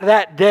 at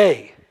that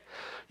day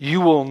you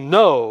will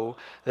know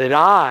that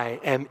I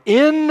am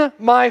in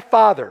my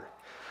Father.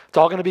 It's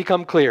all going to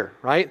become clear,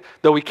 right?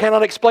 Though we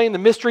cannot explain the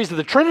mysteries of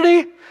the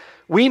Trinity,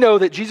 we know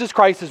that Jesus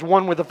Christ is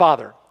one with the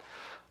Father.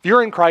 If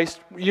you're in Christ,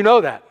 you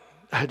know that.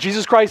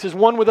 Jesus Christ is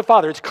one with the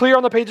Father. It's clear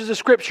on the pages of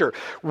Scripture.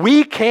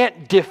 We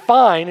can't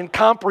define and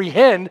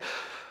comprehend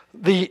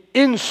the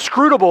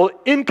inscrutable,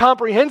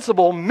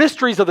 incomprehensible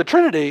mysteries of the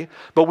Trinity,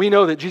 but we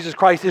know that Jesus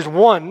Christ is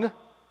one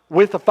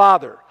with the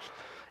Father.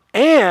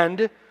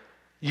 And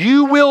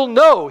you will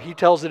know, he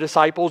tells the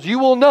disciples, you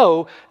will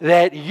know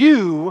that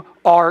you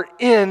are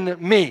in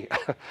me.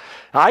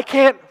 I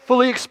can't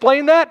fully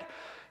explain that,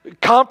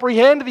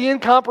 comprehend the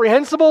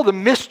incomprehensible, the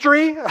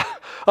mystery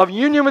of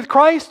union with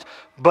Christ,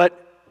 but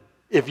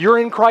if you're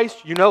in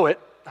Christ, you know it,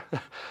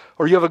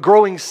 or you have a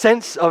growing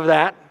sense of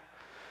that.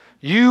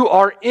 You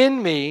are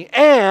in me,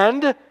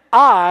 and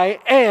I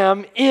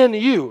am in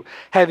you.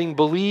 Having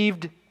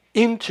believed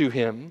into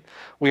him,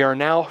 we are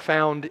now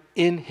found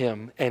in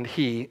him, and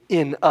he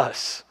in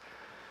us.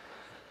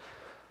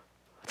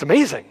 It's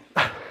amazing,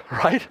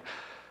 right?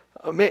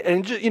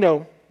 And, you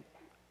know,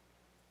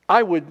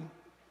 I would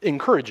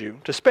encourage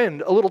you to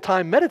spend a little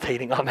time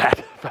meditating on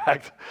that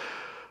fact.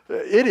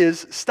 It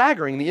is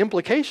staggering, the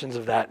implications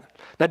of that.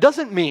 That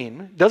doesn't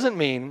mean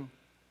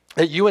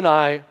that you and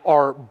I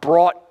are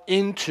brought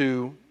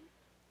into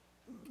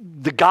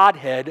the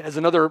Godhead as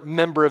another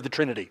member of the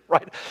Trinity,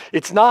 right?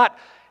 It's not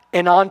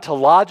an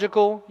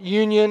ontological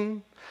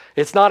union.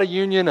 It's not a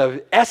union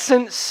of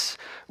essence.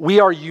 We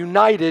are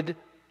united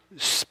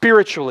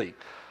spiritually.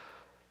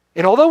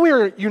 And although we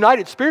are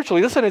united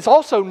spiritually, listen, it's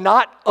also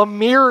not a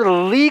mere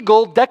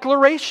legal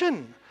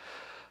declaration.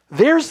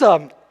 There's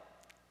an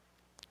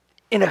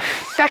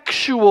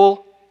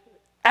effectual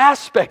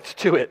aspect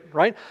to it,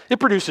 right? It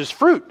produces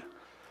fruit.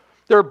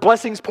 There are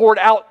blessings poured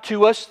out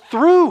to us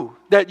through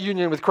that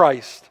union with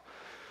Christ.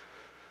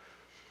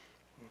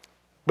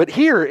 But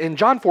here in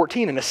John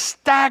 14, in a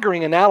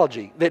staggering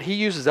analogy that he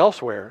uses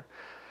elsewhere,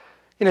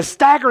 in a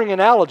staggering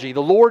analogy,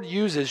 the Lord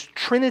uses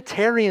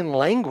Trinitarian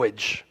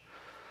language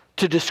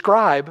to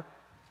describe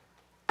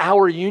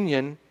our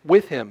union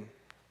with him.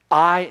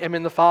 I am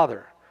in the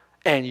Father,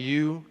 and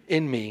you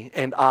in me,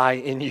 and I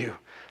in you.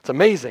 It's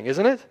amazing,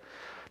 isn't it?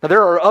 Now,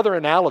 there are other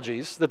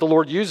analogies that the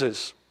Lord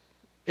uses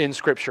in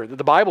Scripture, that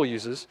the Bible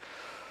uses,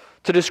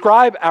 to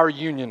describe our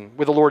union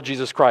with the Lord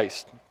Jesus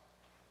Christ.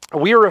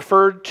 We are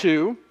referred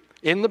to,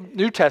 in the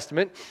New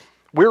Testament,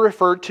 we're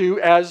referred to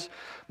as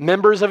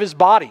members of his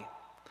body.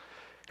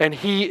 And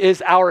he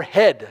is our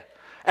head.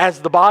 As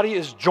the body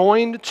is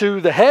joined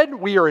to the head,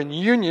 we are in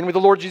union with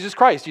the Lord Jesus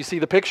Christ. You see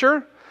the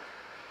picture?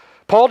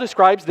 Paul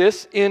describes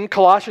this in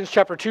Colossians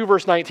chapter 2,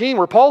 verse 19,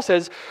 where Paul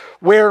says,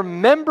 where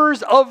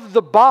members of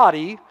the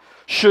body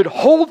should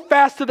hold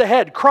fast to the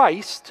head,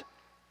 Christ,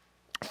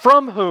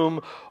 from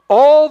whom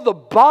all the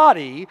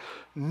body,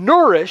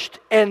 nourished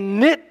and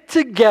knit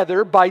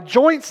together by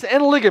joints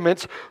and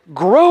ligaments,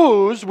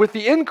 grows with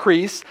the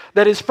increase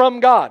that is from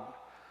God.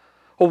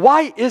 Well,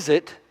 why is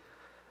it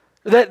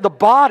that the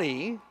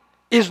body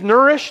is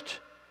nourished,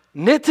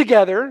 knit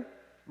together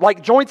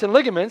like joints and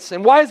ligaments,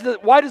 and why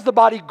does the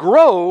body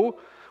grow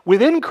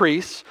with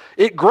increase?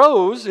 It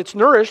grows, it's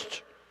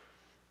nourished,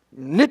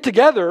 knit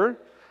together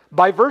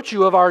by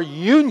virtue of our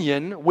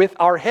union with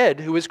our head,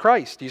 who is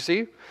Christ, you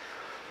see?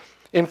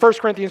 In 1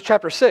 Corinthians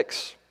chapter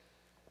 6,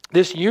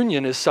 this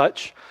union is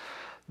such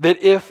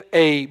that if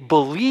a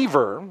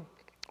believer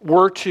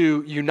were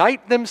to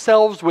unite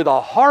themselves with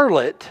a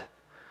harlot,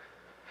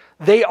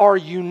 they are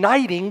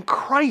uniting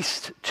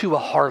Christ to a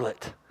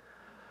harlot.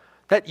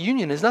 That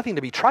union is nothing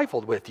to be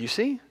trifled with, you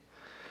see?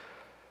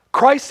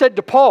 Christ said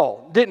to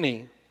Paul, didn't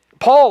he?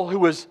 Paul, who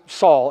was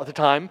Saul at the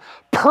time,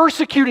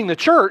 persecuting the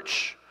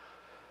church,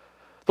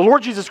 the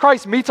Lord Jesus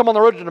Christ meets him on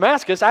the road to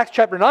Damascus, Acts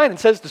chapter 9, and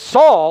says to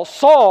Saul,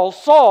 Saul,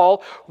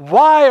 Saul,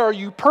 why are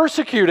you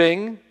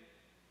persecuting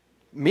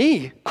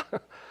me?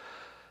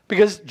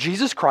 Because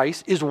Jesus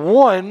Christ is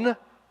one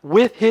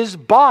with his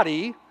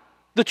body,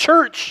 the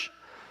church.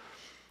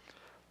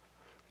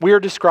 We are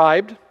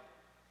described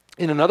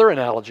in another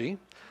analogy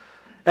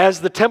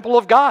as the temple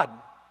of God.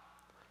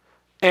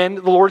 And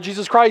the Lord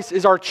Jesus Christ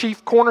is our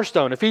chief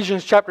cornerstone.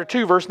 Ephesians chapter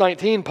 2, verse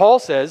 19, Paul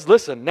says,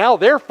 listen, now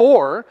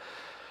therefore,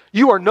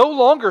 you are no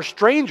longer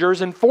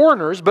strangers and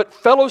foreigners, but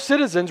fellow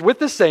citizens with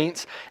the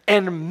saints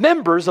and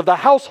members of the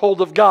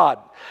household of God,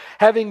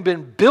 having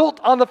been built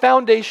on the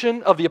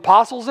foundation of the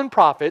apostles and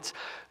prophets,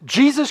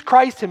 Jesus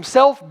Christ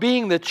himself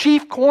being the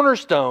chief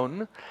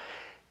cornerstone,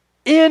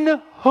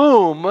 in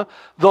whom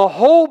the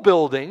whole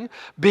building,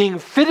 being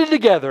fitted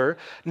together,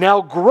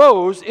 now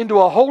grows into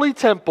a holy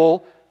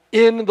temple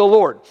in the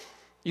Lord.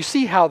 You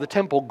see how the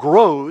temple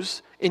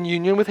grows in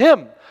union with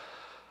him.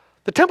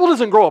 The temple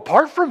doesn't grow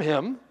apart from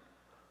him.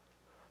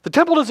 The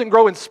temple doesn't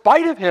grow in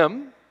spite of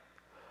him.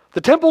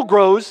 The temple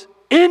grows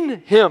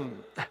in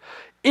him,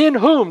 in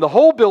whom the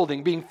whole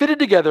building, being fitted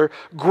together,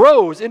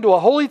 grows into a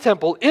holy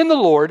temple in the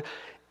Lord,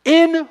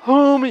 in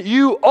whom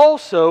you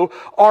also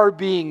are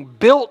being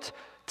built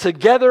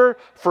together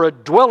for a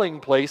dwelling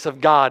place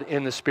of God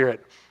in the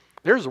Spirit.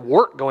 There's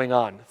work going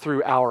on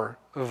through our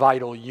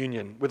vital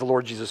union with the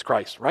Lord Jesus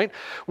Christ, right?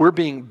 We're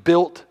being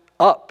built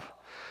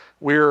up.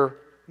 We're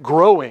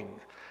growing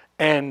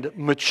and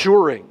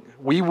maturing.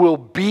 We will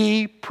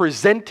be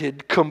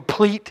presented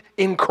complete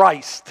in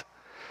Christ.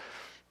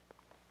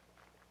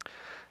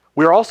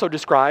 We're also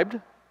described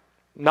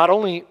not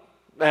only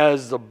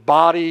as a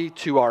body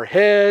to our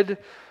head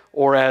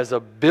or as a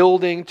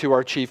building to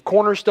our chief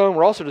cornerstone,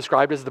 we're also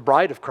described as the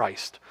bride of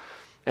Christ.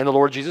 And the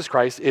Lord Jesus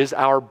Christ is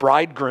our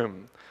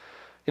bridegroom.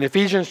 In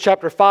Ephesians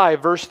chapter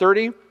 5, verse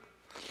 30,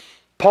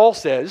 Paul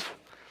says,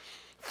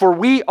 for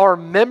we are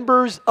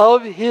members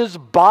of his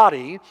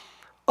body,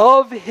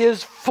 of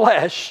his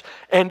flesh,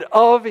 and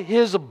of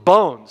his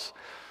bones.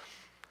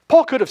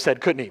 Paul could have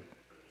said, couldn't he?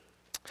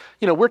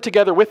 You know, we're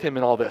together with him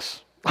in all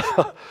this.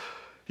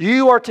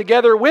 You are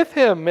together with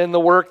him in the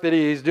work that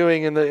he's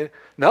doing in the...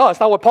 No, that's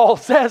not what Paul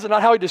says and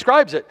not how he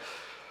describes it.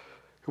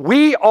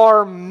 We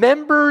are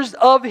members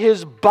of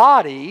his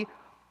body,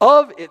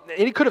 and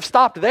he could have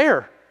stopped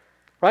there,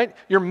 right?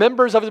 You're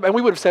members of his... And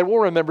we would have said, well,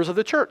 we're members of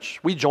the church.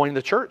 We joined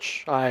the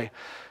church. I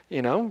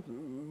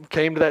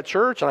came to that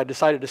church and I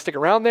decided to stick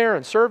around there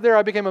and serve there.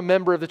 I became a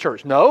member of the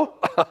church. No.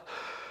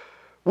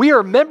 We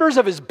are members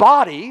of his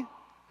body,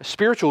 a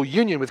spiritual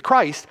union with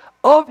Christ,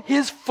 of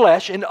his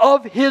flesh and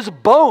of his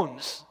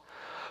bones.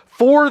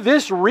 For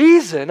this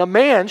reason, a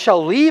man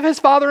shall leave his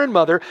father and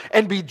mother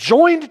and be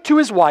joined to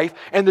his wife,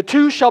 and the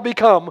two shall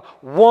become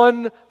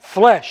one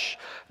flesh.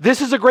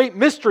 This is a great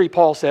mystery,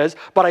 Paul says,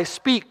 but I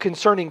speak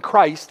concerning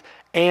Christ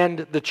and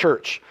the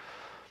church.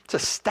 It's a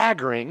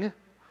staggering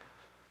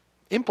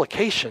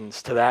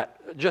implications to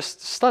that.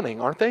 Just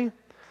stunning, aren't they?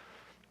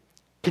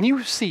 Can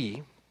you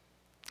see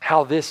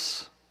how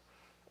this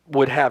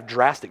would have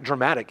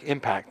dramatic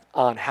impact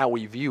on how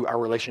we view our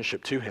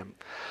relationship to him?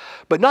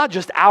 But not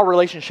just our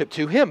relationship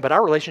to him, but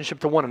our relationship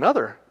to one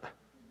another,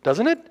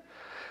 doesn't it?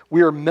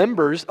 We are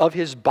members of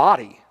his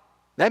body.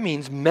 That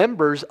means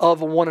members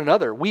of one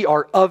another. We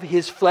are of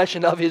his flesh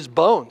and of his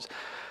bones.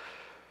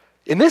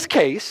 In this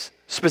case,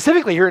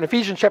 specifically here in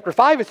Ephesians chapter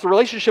 5, it's the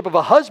relationship of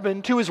a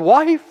husband to his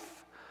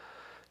wife.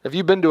 If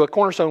you've been to a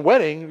Cornerstone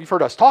wedding, you've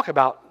heard us talk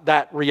about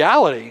that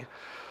reality.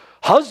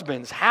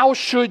 Husbands, how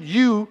should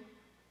you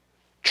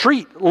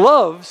treat,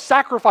 love,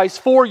 sacrifice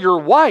for your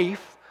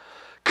wife,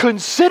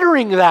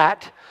 considering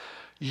that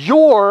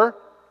your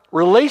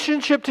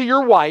relationship to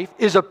your wife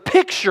is a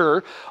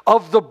picture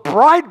of the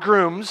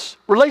bridegroom's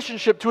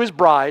relationship to his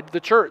bride, the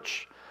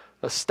church?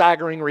 A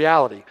staggering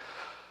reality.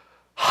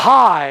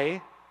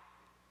 High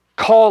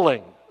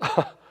calling.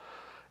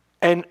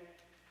 An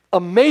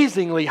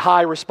amazingly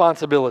high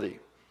responsibility.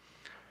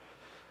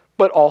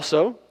 But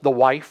also the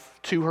wife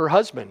to her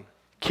husband.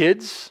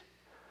 Kids,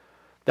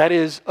 that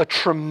is a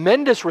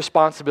tremendous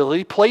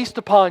responsibility placed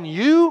upon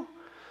you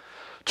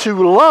to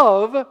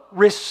love,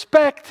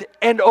 respect,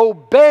 and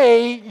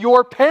obey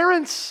your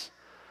parents.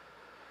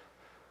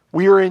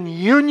 We are in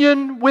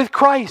union with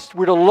Christ.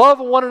 We're to love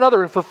one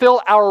another and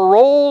fulfill our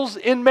roles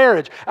in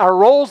marriage, our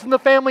roles in the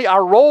family,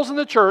 our roles in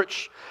the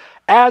church,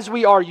 as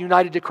we are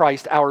united to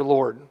Christ our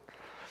Lord.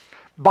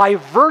 By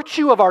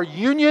virtue of our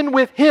union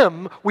with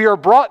him, we are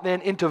brought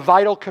then into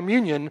vital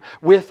communion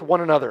with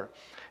one another.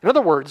 In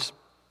other words,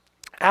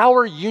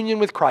 our union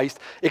with Christ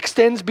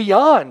extends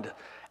beyond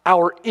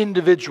our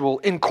individual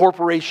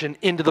incorporation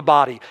into the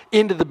body,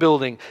 into the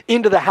building,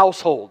 into the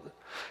household.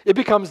 It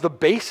becomes the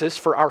basis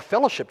for our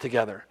fellowship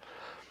together.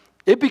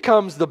 It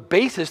becomes the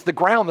basis, the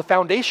ground, the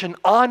foundation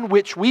on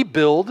which we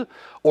build,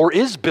 or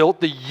is built,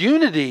 the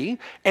unity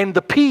and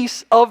the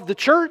peace of the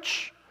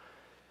church.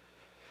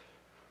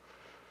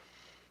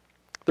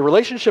 The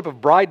relationship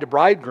of bride to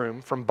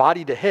bridegroom, from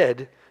body to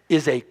head,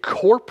 is a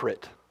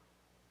corporate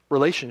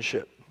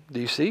relationship.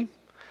 Do you see?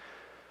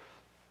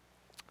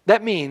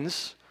 That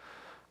means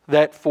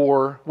that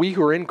for we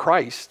who are in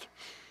Christ,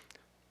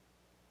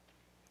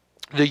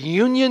 the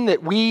union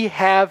that we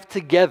have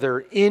together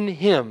in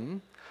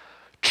Him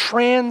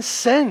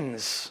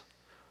transcends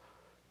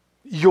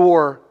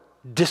your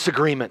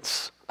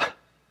disagreements.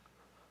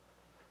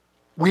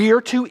 We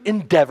are to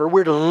endeavor,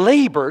 we're to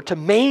labor to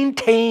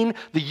maintain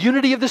the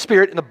unity of the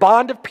Spirit and the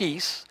bond of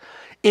peace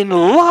in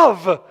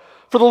love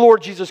for the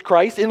Lord Jesus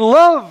Christ, in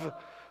love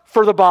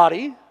for the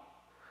body,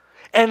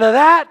 and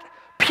that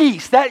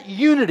peace, that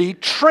unity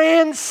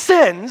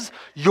transcends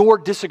your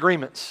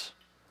disagreements.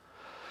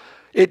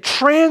 It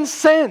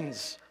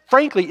transcends,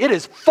 frankly, it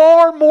is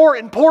far more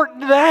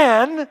important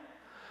than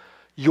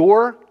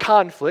your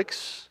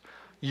conflicts,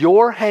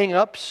 your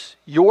hang-ups,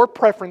 your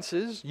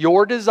preferences,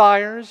 your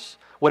desires,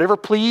 whatever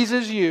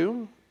pleases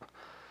you.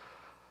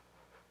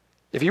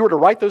 If you were to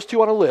write those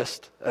two on a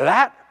list,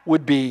 that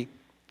would be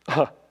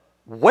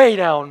way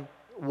down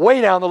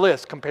the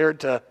list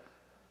compared to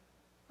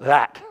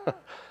that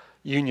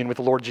union with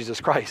the Lord Jesus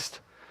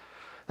Christ.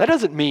 That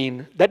doesn't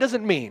mean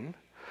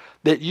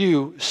that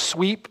you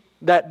sweep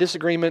that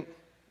disagreement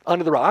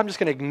under the rug. I'm just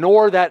going to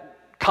ignore that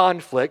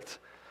conflict.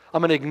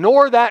 I'm going to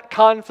ignore that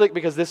conflict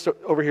because this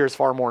over here is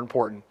far more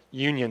important.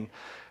 Union,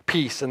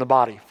 peace in the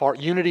body,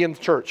 unity in the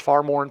church,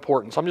 far more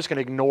important. So I'm just going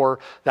to ignore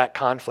that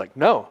conflict.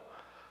 No.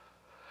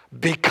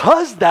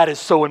 Because that is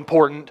so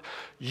important,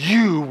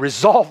 you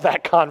resolve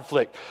that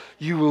conflict.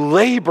 You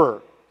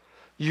labor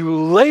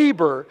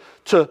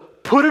to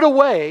put it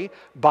away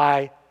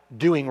by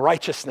doing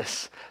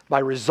righteousness, by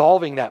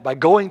resolving that, by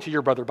going to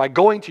your brother, by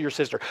going to your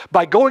sister,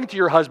 by going to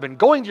your husband,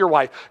 going to your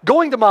wife,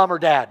 going to mom or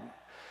dad.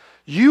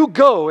 You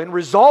go and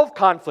resolve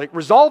conflict,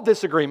 resolve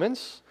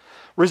disagreements,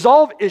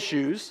 resolve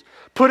issues,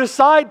 put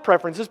aside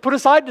preferences, put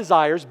aside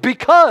desires,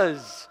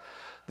 because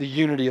the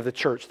unity of the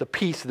church, the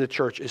peace of the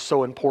church is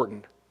so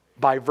important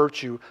by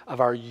virtue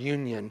of our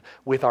union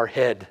with our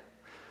head.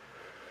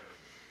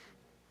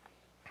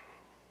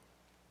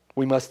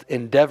 We must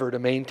endeavor to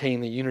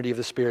maintain the unity of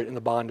the Spirit and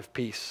the bond of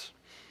peace.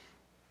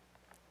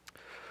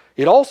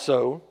 It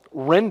also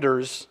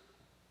renders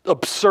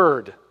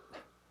absurd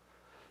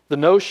the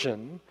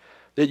notion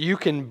that you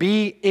can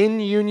be in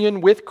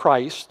union with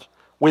Christ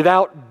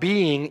without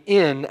being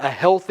in a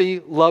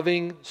healthy,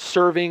 loving,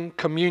 serving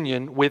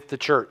communion with the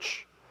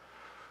church.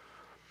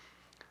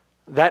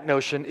 That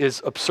notion is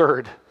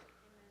absurd.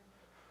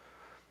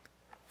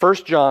 1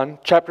 John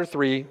chapter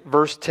 3,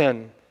 verse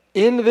 10.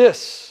 In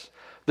this,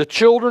 the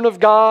children of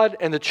God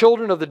and the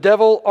children of the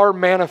devil are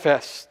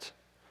manifest.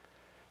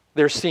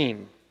 They're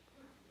seen,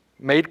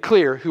 made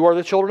clear who are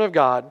the children of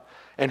God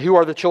and who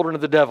are the children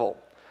of the devil.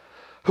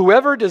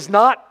 Whoever does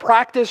not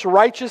practice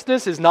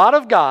righteousness is not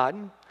of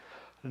God,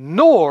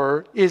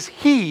 nor is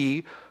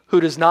he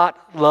who does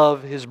not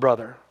love his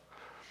brother.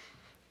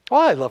 Well,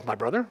 I love my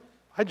brother.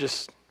 I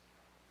just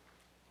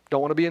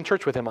don't want to be in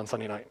church with him on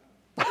Sunday night.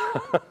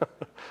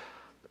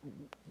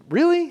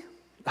 Really?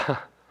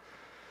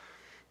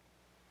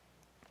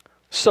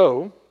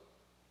 So,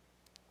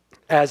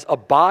 as a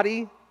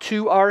body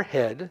to our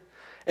head,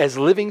 as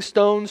living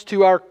stones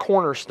to our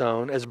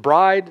cornerstone, as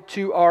bride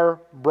to our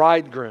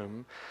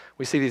bridegroom,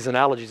 we see these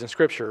analogies in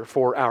Scripture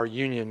for our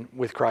union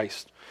with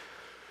Christ.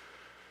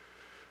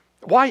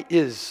 Why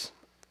is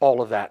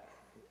all of that?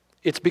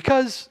 It's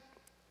because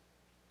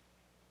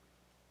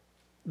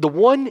the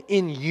one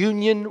in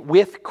union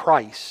with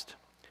Christ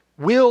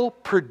will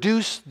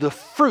produce the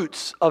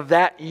fruits of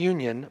that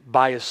union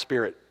by His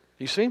Spirit.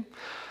 You see?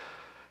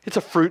 It's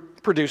a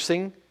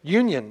fruit-producing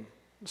union.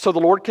 So the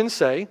Lord can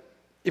say,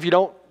 if you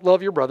don't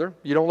love your brother,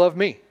 you don't love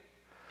me.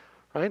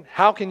 Right?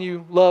 How can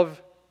you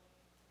love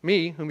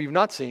me, whom you've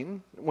not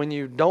seen, when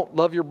you don't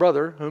love your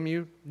brother, whom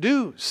you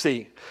do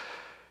see?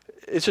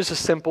 It's just a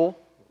simple,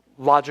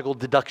 logical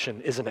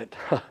deduction, isn't it?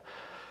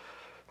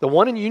 The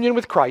one in union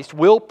with Christ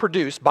will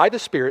produce, by the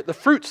Spirit, the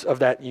fruits of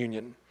that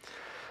union.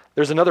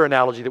 There's another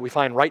analogy that we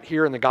find right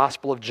here in the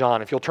Gospel of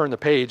John. If you'll turn the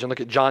page and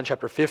look at John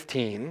chapter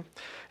 15.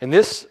 And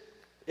this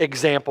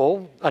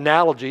example,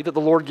 analogy that the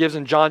Lord gives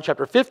in John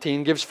chapter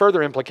 15 gives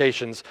further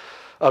implications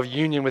of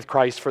union with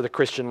Christ for the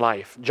Christian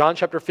life. John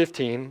chapter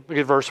 15, look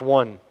at verse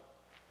 1.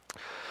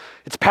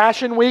 It's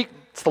Passion Week.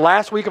 It's the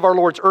last week of our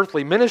Lord's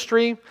earthly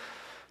ministry. In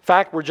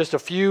fact, we're just a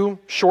few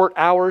short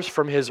hours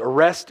from His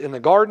arrest in the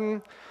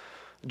garden.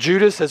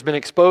 Judas has been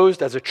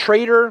exposed as a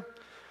traitor,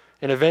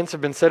 and events have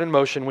been set in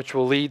motion which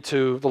will lead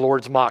to the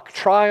Lord's mock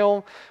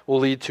trial, will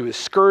lead to His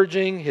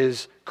scourging,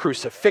 His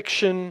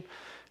crucifixion,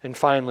 and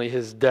finally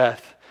His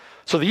death.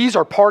 So these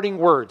are parting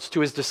words to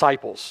His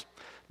disciples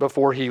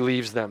before He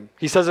leaves them.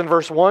 He says in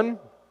verse 1,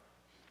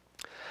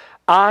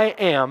 I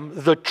am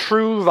the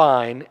true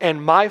vine,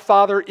 and my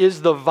Father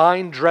is the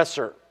vine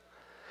dresser.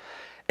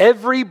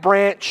 Every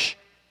branch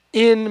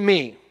in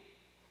me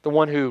the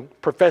one who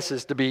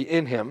professes to be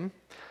in him,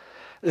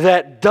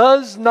 that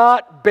does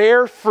not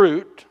bear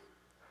fruit,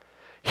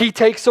 he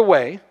takes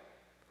away.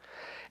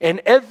 And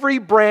every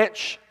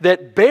branch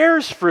that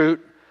bears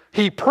fruit,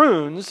 he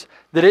prunes,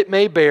 that it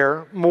may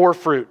bear more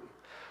fruit.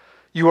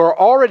 You are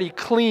already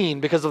clean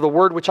because of the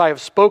word which I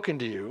have spoken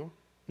to you.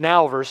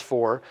 Now, verse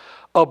 4,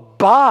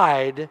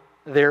 abide,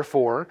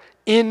 therefore,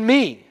 in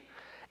me,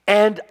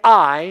 and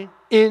I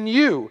in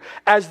you.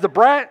 As the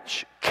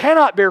branch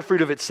cannot bear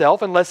fruit of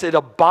itself unless it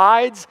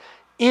abides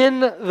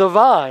in the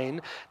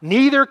vine,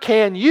 neither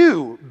can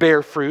you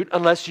bear fruit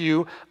unless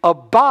you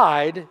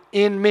abide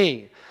in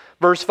me.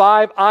 Verse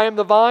 5, I am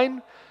the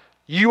vine,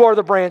 you are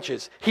the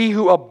branches. He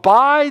who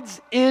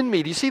abides in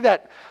me. Do you see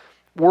that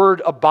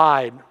word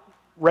abide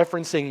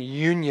referencing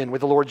union with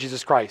the Lord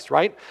Jesus Christ,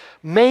 right?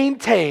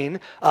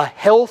 Maintain a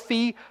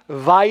healthy,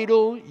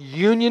 vital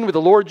union with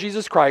the Lord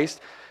Jesus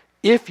Christ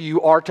if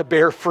you are to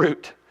bear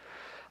fruit.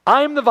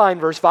 I am the vine,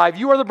 verse 5,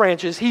 you are the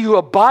branches. He who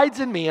abides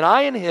in me and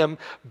I in him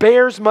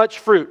bears much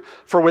fruit.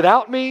 For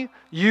without me,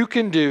 you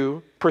can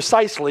do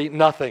precisely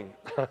nothing.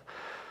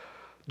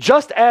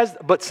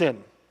 But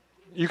sin.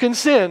 You can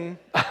sin.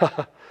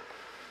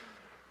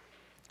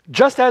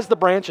 Just as the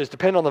branches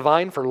depend on the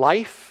vine for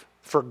life,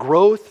 for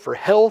growth, for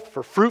health,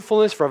 for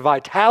fruitfulness, for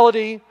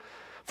vitality,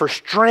 for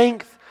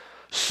strength,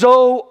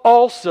 so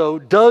also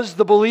does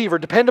the believer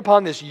depend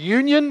upon this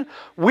union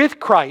with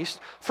Christ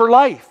for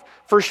life,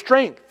 for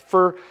strength,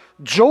 for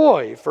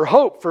joy, for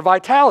hope, for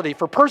vitality,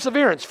 for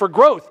perseverance, for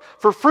growth,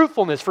 for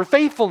fruitfulness, for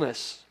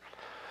faithfulness.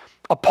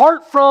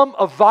 Apart from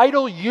a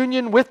vital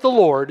union with the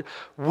Lord,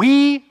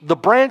 we, the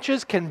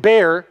branches, can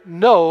bear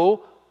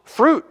no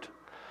fruit.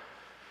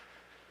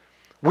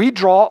 We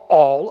draw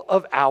all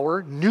of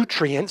our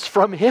nutrients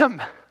from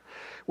Him.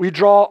 We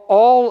draw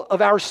all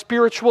of our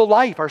spiritual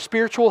life, our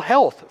spiritual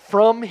health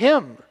from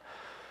Him.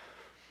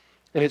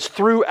 And it's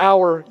through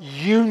our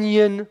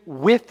union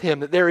with Him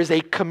that there is a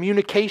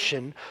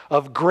communication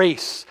of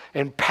grace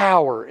and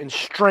power and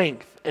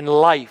strength and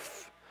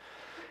life.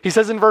 He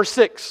says in verse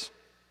 6,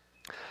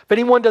 if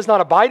anyone does not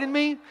abide in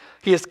me,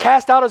 he is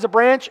cast out as a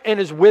branch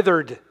and is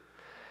withered.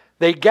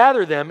 They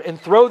gather them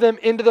and throw them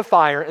into the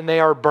fire and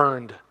they are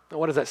burned. Now,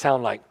 what does that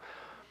sound like?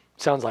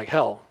 It sounds like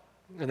hell.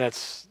 And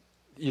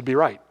you'd be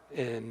right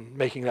in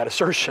making that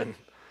assertion.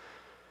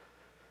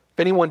 If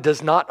anyone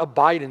does not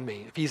abide in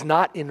me, if he's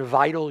not in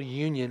vital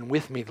union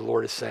with me, the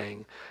Lord is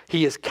saying,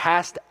 he is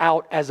cast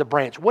out as a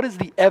branch. What is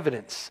the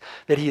evidence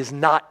that he is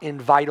not in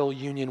vital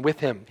union with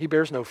him? He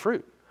bears no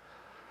fruit.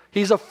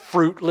 He's a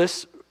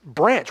fruitless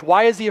branch.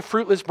 Why is he a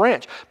fruitless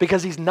branch?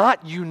 Because he's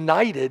not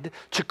united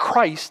to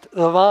Christ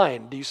the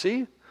vine. Do you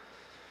see?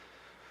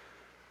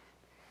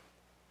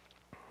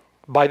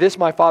 By this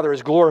my Father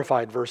is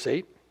glorified, verse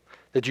 8,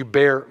 that you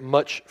bear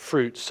much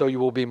fruit, so you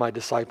will be my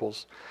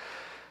disciples.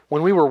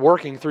 When we were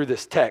working through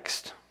this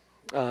text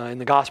in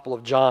the Gospel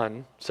of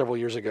John several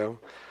years ago,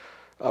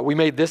 we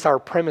made this our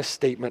premise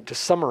statement to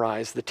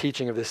summarize the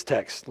teaching of this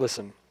text.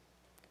 Listen,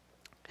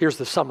 here's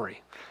the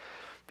summary.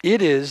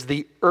 It is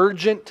the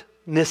urgent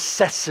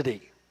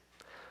necessity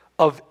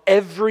of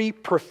every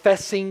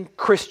professing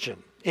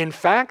Christian. In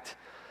fact,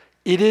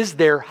 it is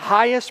their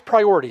highest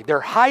priority.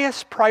 Their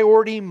highest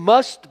priority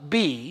must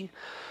be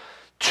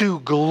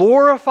to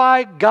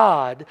glorify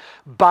God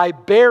by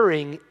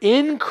bearing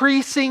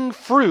increasing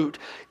fruit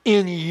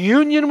in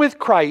union with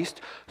Christ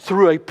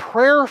through a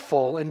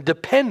prayerful and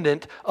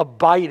dependent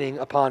abiding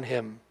upon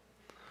Him.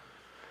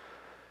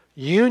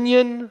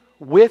 Union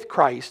with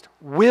Christ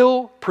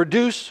will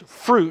produce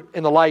fruit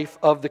in the life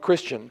of the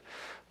Christian.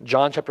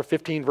 John chapter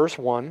 15, verse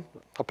 1,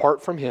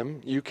 apart from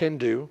Him, you can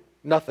do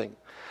nothing.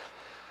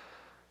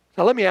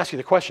 Now let me ask you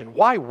the question,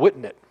 why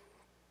wouldn't it?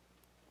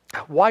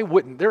 Why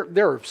wouldn't?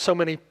 There are so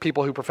many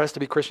people who profess to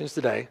be Christians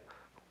today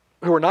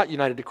who are not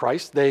united to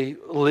Christ. They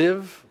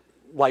live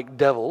like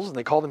devils and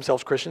they call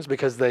themselves Christians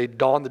because they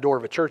dawn the door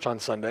of a church on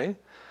Sunday.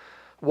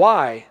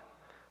 Why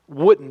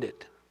wouldn't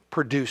it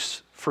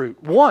produce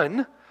fruit?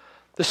 One,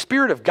 the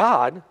Spirit of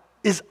God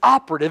is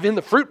operative in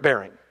the fruit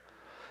bearing.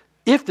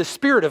 If the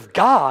Spirit of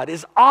God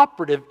is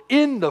operative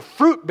in the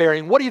fruit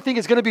bearing, what do you think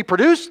is going to be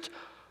produced?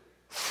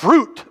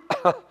 Fruit.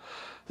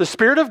 The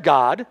Spirit of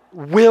God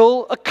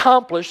will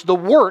accomplish the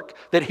work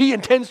that He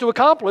intends to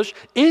accomplish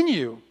in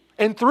you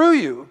and through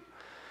you.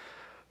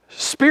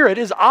 Spirit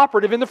is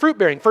operative in the fruit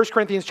bearing. 1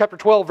 Corinthians chapter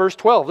 12, verse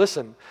 12,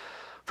 listen.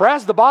 For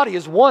as the body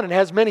is one and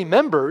has many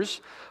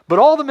members, but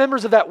all the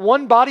members of that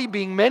one body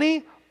being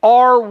many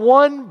are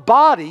one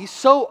body,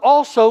 so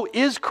also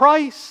is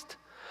Christ.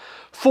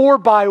 For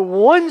by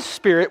one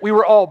Spirit we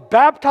were all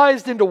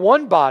baptized into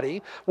one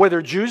body,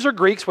 whether Jews or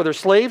Greeks, whether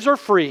slaves or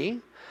free,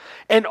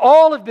 and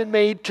all have been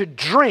made to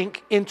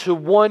drink into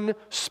one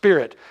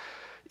Spirit.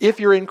 If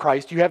you're in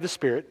Christ, you have the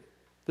Spirit.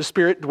 The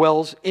Spirit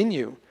dwells in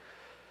you.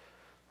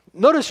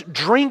 Notice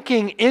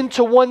drinking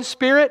into one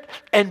Spirit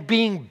and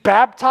being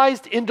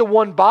baptized into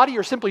one body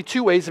are simply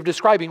two ways of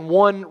describing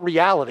one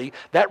reality.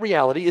 That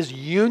reality is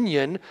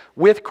union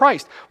with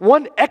Christ.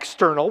 One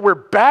external, we're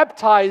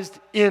baptized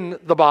in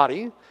the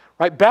body,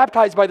 right?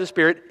 Baptized by the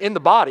Spirit in the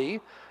body.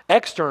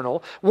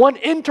 external, one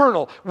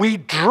internal. We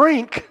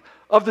drink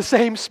of the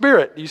same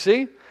Spirit. Do you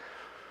see?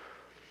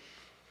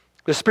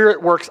 The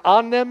Spirit works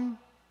on them,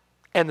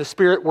 and the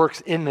Spirit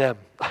works in them.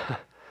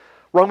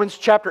 Romans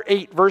chapter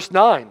 8, verse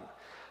 9.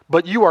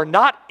 But you are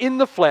not in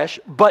the flesh,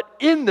 but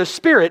in the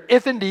Spirit,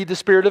 if indeed the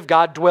Spirit of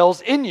God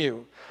dwells in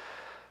you.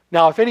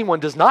 Now, if anyone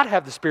does not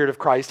have the Spirit of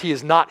Christ, he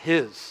is not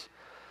his.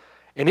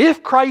 And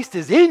if Christ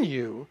is in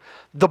you,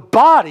 the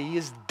body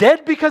is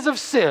dead because of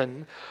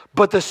sin,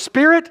 but the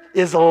Spirit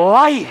is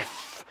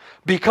life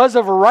because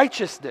of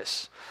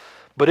righteousness.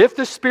 But if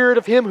the Spirit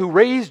of him who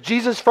raised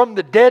Jesus from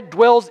the dead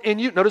dwells in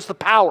you, notice the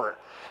power,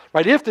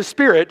 right? If the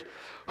Spirit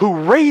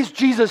who raised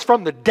Jesus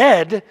from the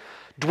dead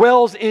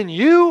dwells in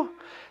you,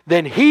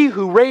 then he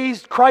who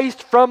raised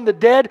Christ from the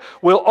dead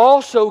will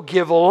also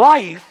give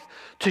life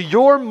to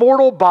your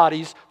mortal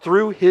bodies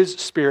through his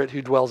Spirit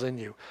who dwells in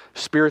you.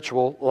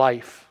 Spiritual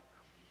life.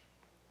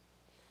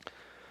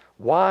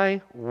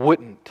 Why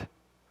wouldn't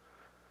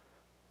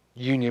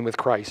union with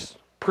Christ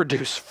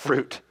produce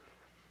fruit?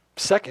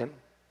 Second,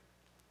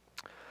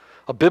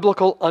 a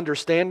biblical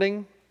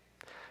understanding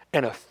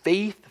and a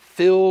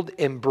faith-filled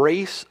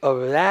embrace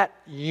of that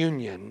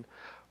union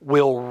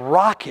will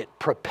rocket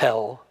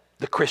propel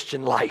the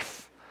Christian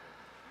life.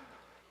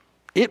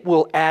 It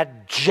will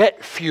add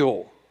jet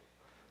fuel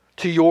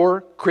to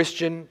your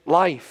Christian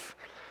life.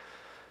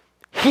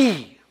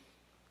 He,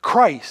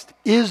 Christ,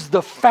 is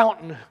the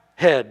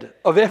fountainhead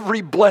of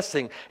every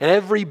blessing and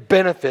every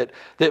benefit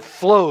that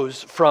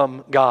flows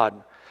from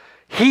God.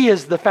 He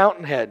is the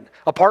fountainhead.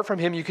 Apart from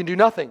him, you can do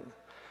nothing. I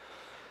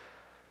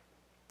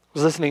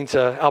was listening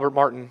to Albert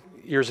Martin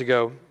years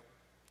ago,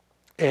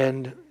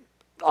 and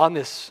on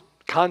this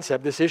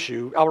concept, this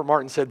issue, Albert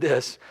Martin said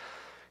this.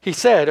 He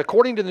said,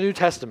 according to the New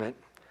Testament,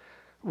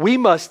 we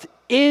must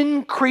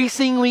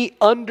increasingly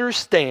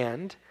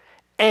understand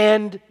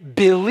and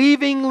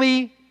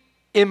believingly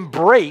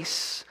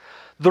embrace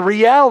the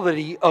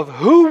reality of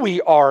who we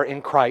are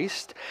in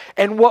Christ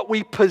and what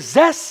we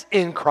possess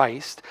in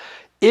Christ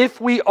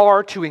if we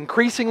are to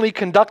increasingly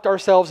conduct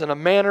ourselves in a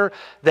manner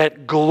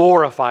that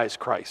glorifies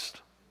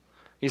Christ.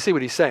 You see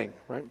what he's saying,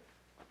 right?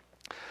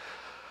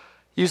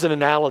 Use an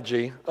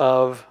analogy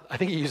of, I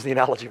think he used the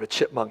analogy of a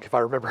chipmunk, if I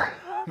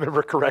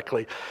remember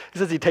correctly. He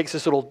says he takes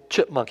this little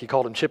chipmunk, he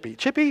called him Chippy.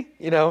 Chippy,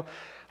 I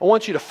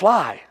want you to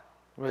fly.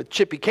 Well,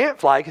 Chippy can't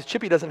fly because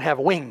Chippy doesn't have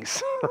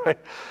wings, right?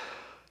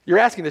 You're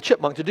asking the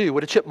chipmunk to do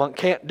what a chipmunk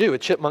can't do. A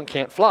chipmunk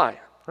can't fly,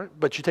 right?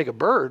 But you take a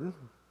bird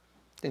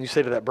and you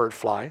say to that bird,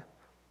 fly.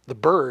 The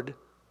bird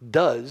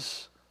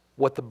does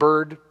what the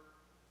bird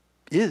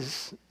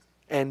is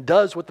and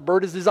does what the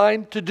bird is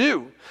designed to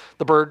do.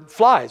 The bird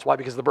flies. Why?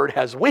 Because the bird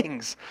has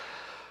wings.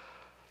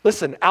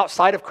 Listen,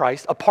 outside of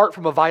Christ, apart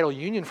from a vital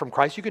union from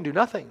Christ, you can do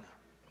nothing.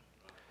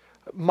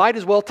 Might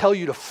as well tell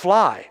you to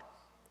fly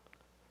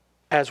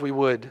as we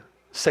would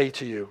say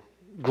to you,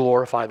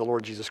 glorify the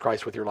Lord Jesus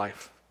Christ with your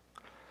life.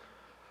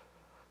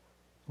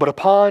 But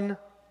upon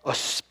a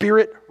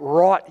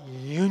Spirit-wrought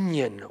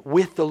union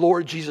with the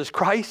Lord Jesus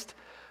Christ,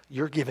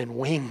 you're given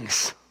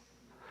wings.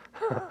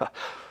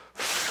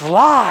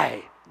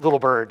 Fly, little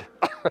bird.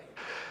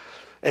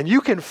 And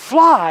you can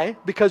fly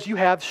because you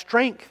have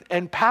strength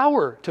and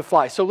power to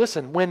fly. So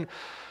listen, when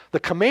the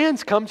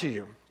commands come to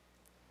you,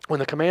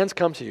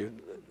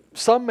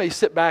 some may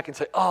sit back and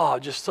say, oh,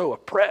 just so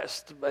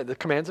oppressed. The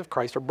commands of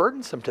Christ are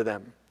burdensome to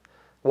them.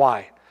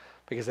 Why?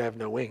 Because they have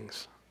no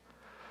wings.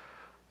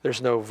 There's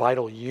no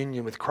vital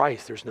union with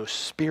Christ. There's no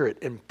Spirit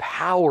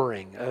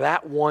empowering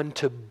that one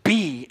to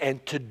be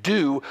and to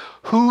do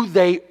who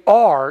they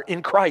are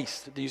in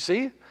Christ. Do you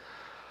see?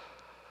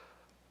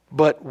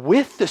 But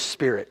with the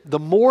Spirit, the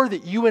more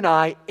that you and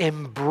I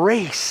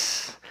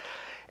embrace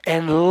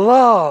and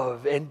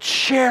love and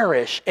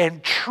cherish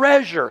and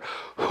treasure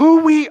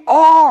who we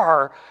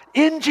are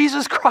in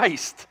Jesus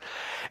Christ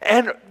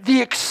and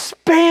the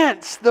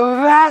expanse, the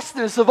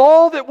vastness of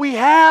all that we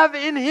have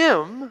in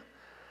Him,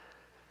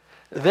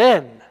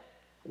 then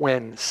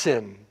when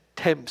sin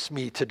tempts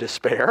me to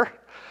despair,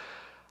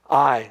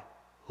 I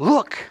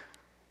look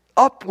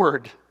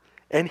upward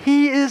and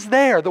He is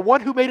there, the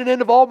one who made an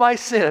end of all my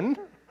sin,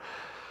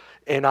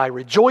 and I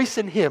rejoice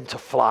in Him to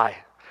fly.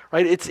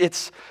 Right?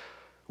 It's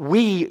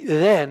we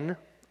then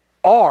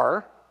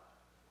are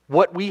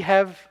what we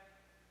have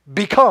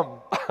become.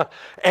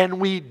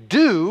 And we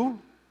do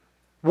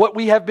what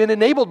we have been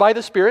enabled by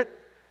the Spirit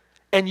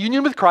and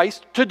union with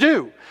Christ to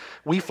do.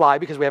 We fly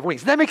because we have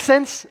wings. Does that make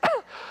sense?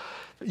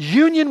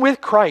 Union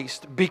with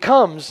Christ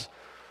becomes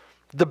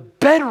the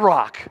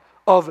bedrock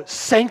of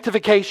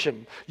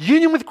sanctification.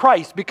 Union with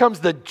Christ becomes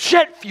the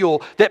jet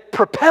fuel that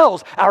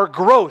propels our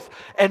growth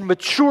and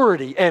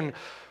maturity and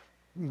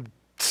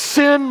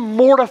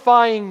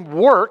sin-mortifying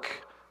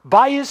work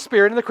by His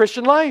Spirit in the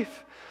Christian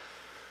life.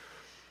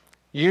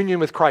 Union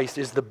with Christ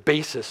is the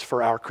basis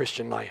for our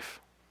Christian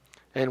life.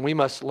 And we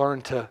must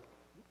learn to,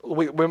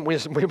 we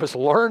must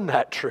learn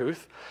that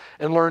truth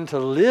and learn to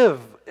live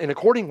in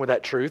according with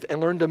that truth and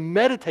learn to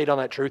meditate on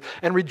that truth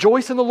and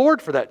rejoice in the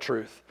Lord for that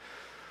truth.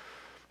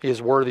 He is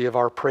worthy of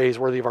our praise,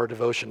 worthy of our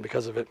devotion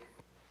because of it.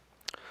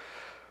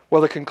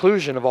 Well, the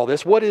conclusion of all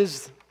this, what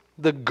is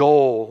the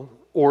goal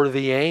or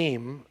the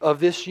aim of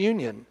this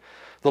union?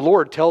 The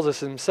Lord tells us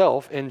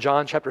himself in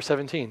John chapter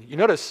 17. You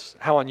notice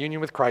how on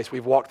union with Christ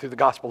we've walked through the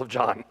Gospel of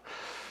John.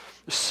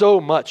 So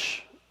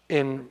much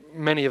in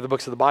many of the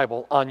books of the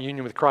Bible on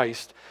union with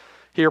Christ.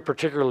 Here,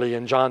 particularly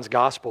in John's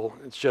Gospel,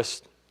 it's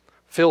just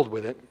filled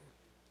with it.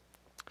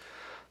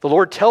 The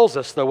Lord tells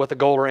us, though, what the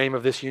goal or aim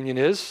of this union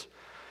is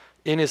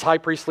in his high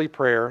priestly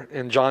prayer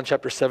in John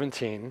chapter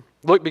 17.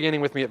 Look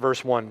beginning with me at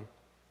verse 1.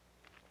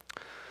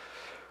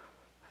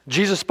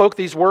 Jesus spoke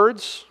these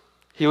words.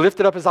 He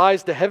lifted up his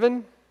eyes to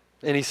heaven,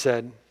 and he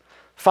said,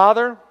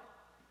 Father,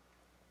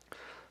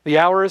 the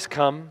hour has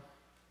come.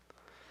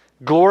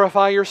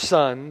 Glorify your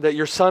Son, that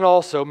your Son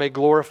also may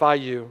glorify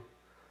you.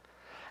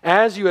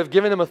 As you have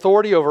given him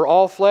authority over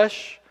all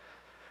flesh,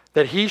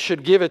 that he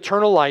should give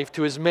eternal life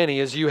to as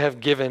many as you have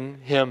given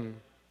him.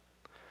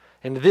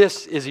 And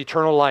this is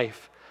eternal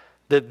life,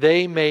 that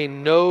they may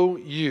know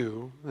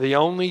you, the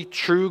only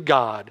true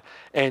God,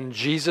 and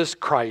Jesus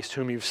Christ,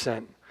 whom you've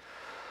sent.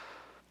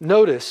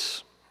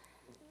 Notice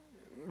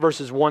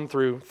verses 1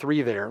 through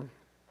 3 there,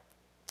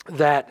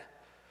 that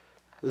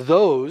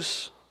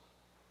those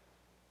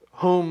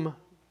whom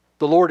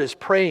the Lord is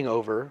praying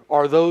over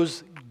are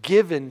those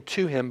given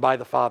to him by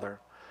the Father.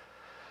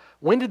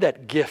 When did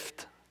that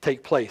gift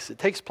take place? It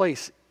takes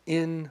place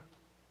in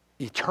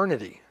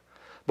eternity.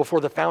 Before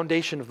the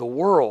foundation of the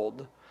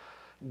world,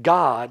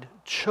 God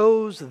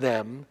chose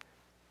them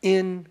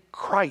in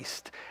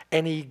Christ,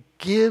 and he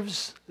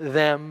gives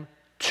them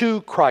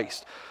to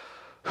Christ.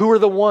 Who are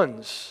the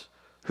ones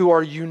who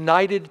are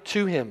united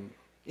to him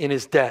in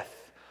his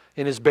death,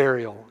 in his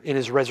burial, in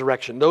his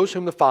resurrection? Those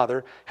whom the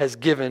Father has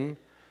given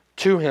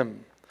to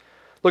him.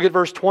 Look at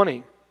verse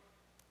 20.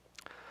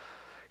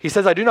 He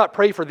says, I do not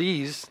pray for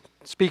these,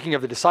 speaking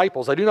of the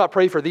disciples, I do not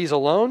pray for these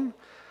alone,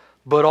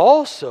 but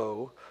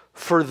also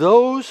for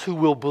those who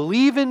will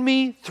believe in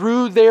me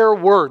through their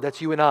word.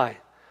 That's you and I.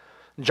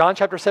 In John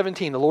chapter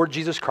 17, the Lord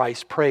Jesus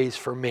Christ prays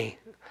for me.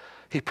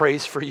 He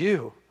prays for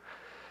you.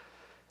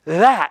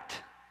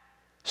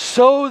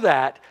 So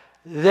that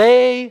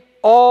they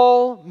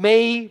all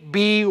may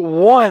be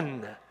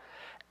one.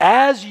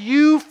 As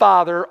you,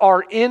 Father,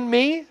 are in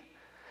me,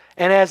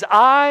 and as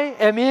I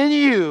am in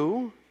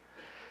you,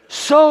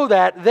 so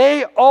that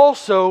they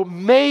also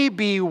may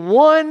be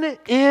one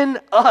in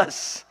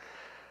us.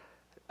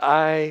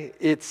 Can't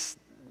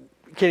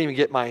even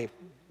get my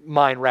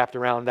mind wrapped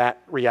around that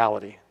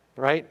reality,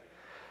 right?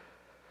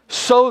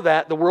 So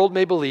that the world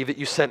may believe that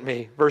you sent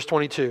me. Verse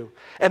 22.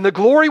 And the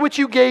glory which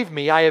you gave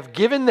me, I have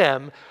given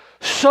them,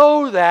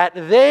 so that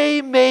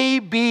they may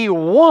be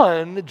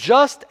one,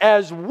 just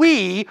as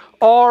we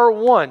are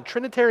one.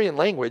 Trinitarian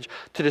language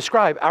to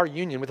describe our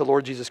union with the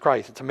Lord Jesus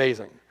Christ. It's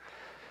amazing.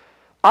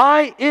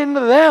 I in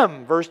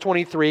them, verse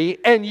 23,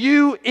 and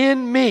you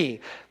in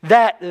me,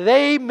 that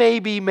they may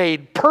be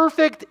made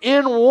perfect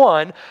in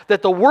one,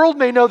 that the world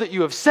may know that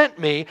you have sent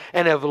me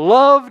and have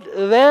loved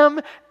them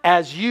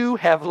as you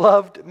have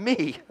loved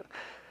me.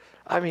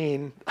 I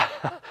mean,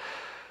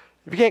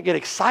 if you can't get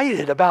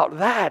excited about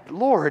that,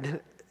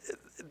 Lord,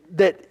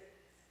 that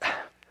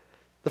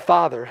the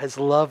Father has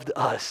loved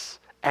us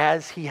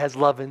as he has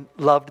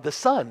loved the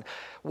Son.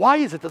 Why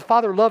is it that the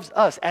Father loves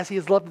us as he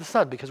has loved the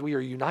Son? Because we are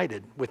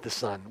united with the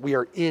Son. We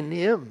are in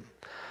him.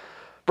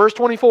 Verse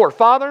 24,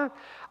 Father,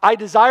 I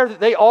desire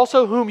that they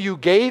also whom you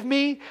gave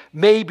me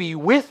may be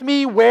with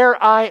me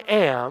where I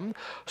am,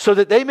 so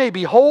that they may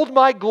behold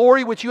my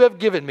glory which you have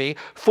given me,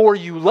 for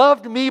you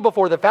loved me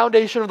before the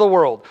foundation of the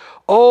world.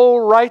 O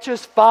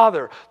righteous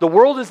Father, the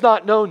world has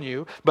not known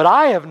you, but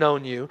I have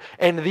known you,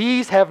 and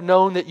these have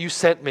known that you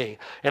sent me.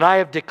 And I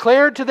have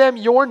declared to them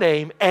your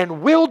name,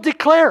 and will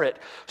declare it,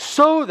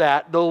 so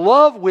that the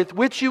love with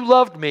which you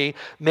loved me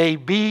may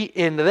be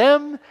in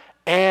them,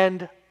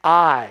 and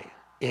I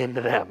in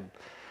them.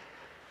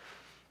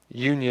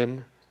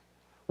 Union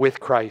with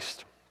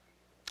Christ.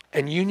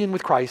 And union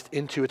with Christ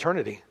into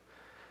eternity.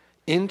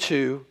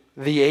 Into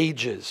the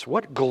ages.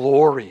 What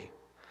glory.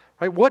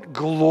 Right? What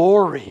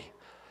glory.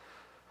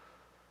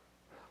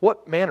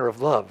 What manner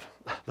of love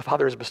the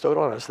Father has bestowed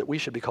on us that we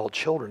should be called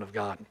children of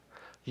God.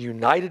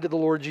 United to the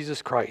Lord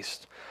Jesus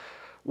Christ.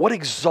 What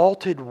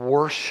exalted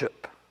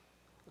worship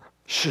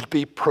should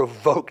be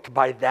provoked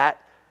by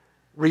that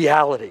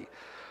reality.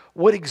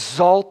 What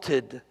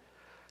exalted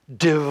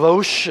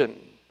devotion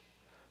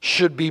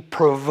should be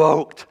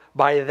provoked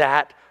by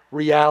that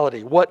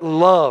reality. What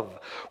love,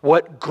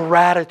 what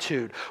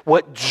gratitude,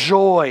 what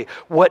joy,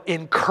 what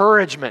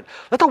encouragement.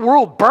 Let the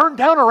world burn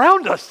down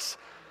around us.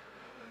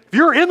 If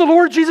you're in the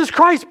Lord Jesus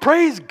Christ,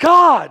 praise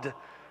God,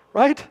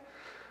 right?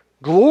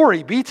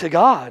 Glory be to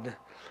God.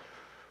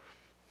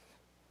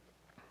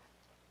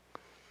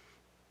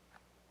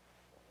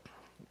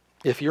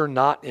 If you're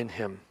not in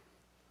him,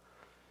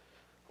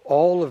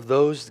 all of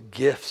those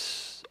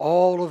gifts,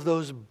 all of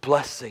those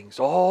blessings,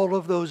 all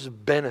of those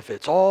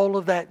benefits, all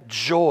of that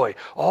joy,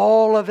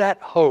 all of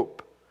that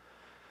hope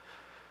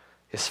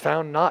is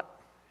found not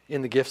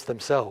in the gifts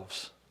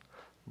themselves,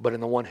 but in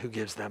the one who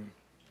gives them.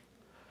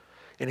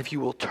 And if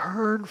you will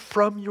turn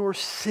from your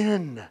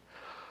sin,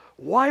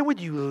 why would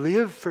you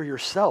live for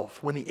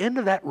yourself when the end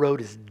of that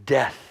road is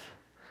death?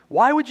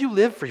 Why would you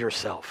live for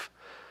yourself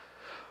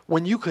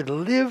when you could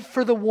live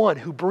for the one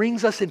who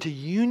brings us into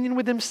union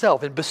with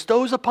himself and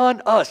bestows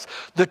upon us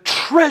the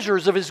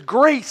treasures of his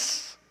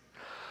grace,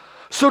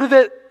 so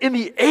that in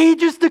the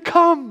ages to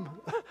come,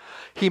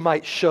 he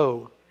might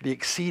show the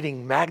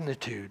exceeding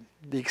magnitude,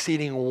 the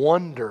exceeding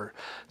wonder,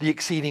 the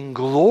exceeding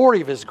glory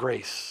of his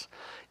grace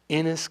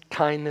in his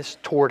kindness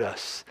toward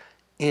us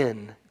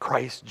in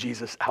Christ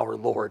Jesus our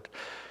Lord.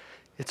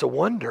 It's a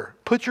wonder.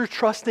 Put your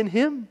trust in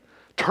him.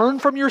 Turn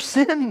from your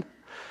sin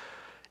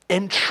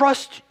and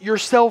trust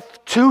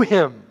yourself to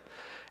him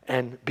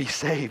and be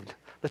saved.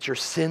 Let your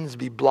sins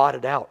be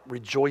blotted out.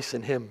 Rejoice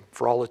in him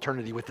for all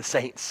eternity with the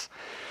saints.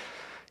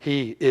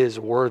 He is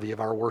worthy of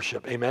our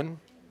worship. Amen?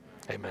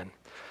 Amen.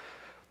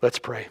 Let's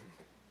pray.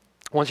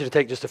 I want you to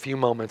take just a few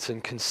moments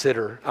and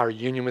consider our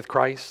union with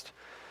Christ,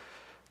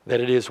 that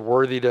it is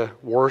worthy to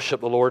worship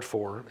the Lord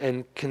for,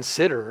 and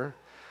consider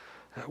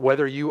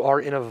whether you are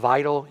in a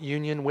vital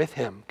union with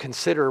him.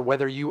 Consider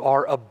whether you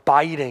are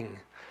abiding,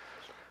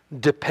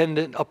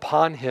 dependent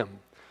upon him,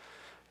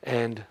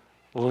 and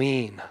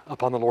lean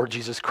upon the Lord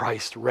Jesus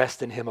Christ.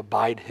 Rest in him,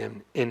 abide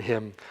in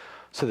him,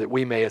 so that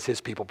we may, as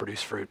his people,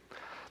 produce fruit.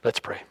 Let's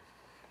pray.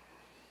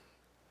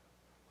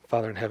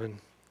 Father in heaven,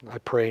 I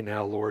pray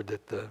now, Lord,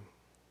 that the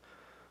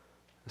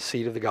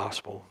seed of the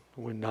gospel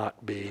would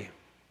not be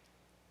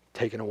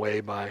taken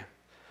away by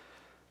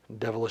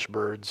devilish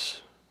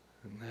birds,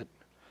 and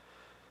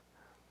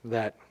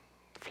that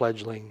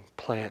fledgling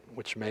plant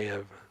which may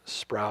have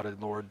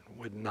sprouted, Lord,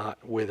 would not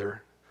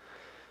wither,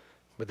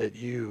 but that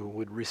you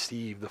would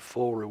receive the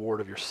full reward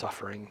of your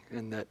suffering,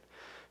 and that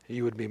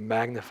you would be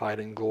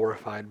magnified and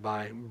glorified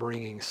by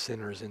bringing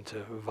sinners into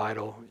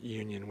vital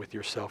union with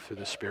yourself through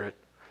the Spirit.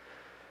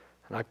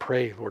 And I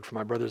pray, Lord, for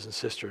my brothers and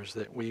sisters,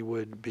 that we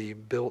would be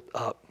built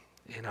up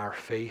in our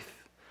faith,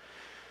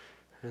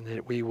 and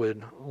that we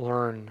would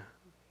learn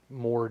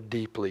more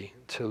deeply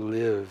to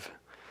live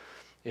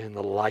in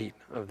the light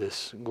of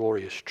this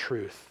glorious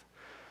truth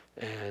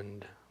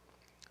and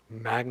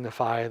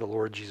magnify the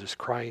Lord Jesus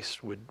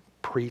Christ, would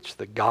preach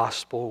the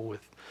gospel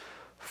with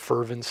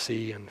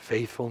fervency and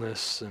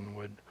faithfulness, and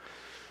would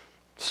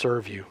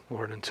serve you,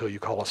 Lord, until you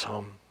call us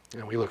home.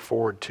 And we look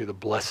forward to the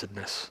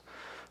blessedness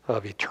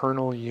of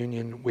eternal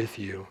union with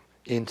you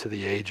into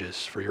the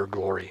ages for your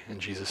glory. In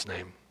Jesus'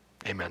 name,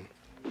 amen.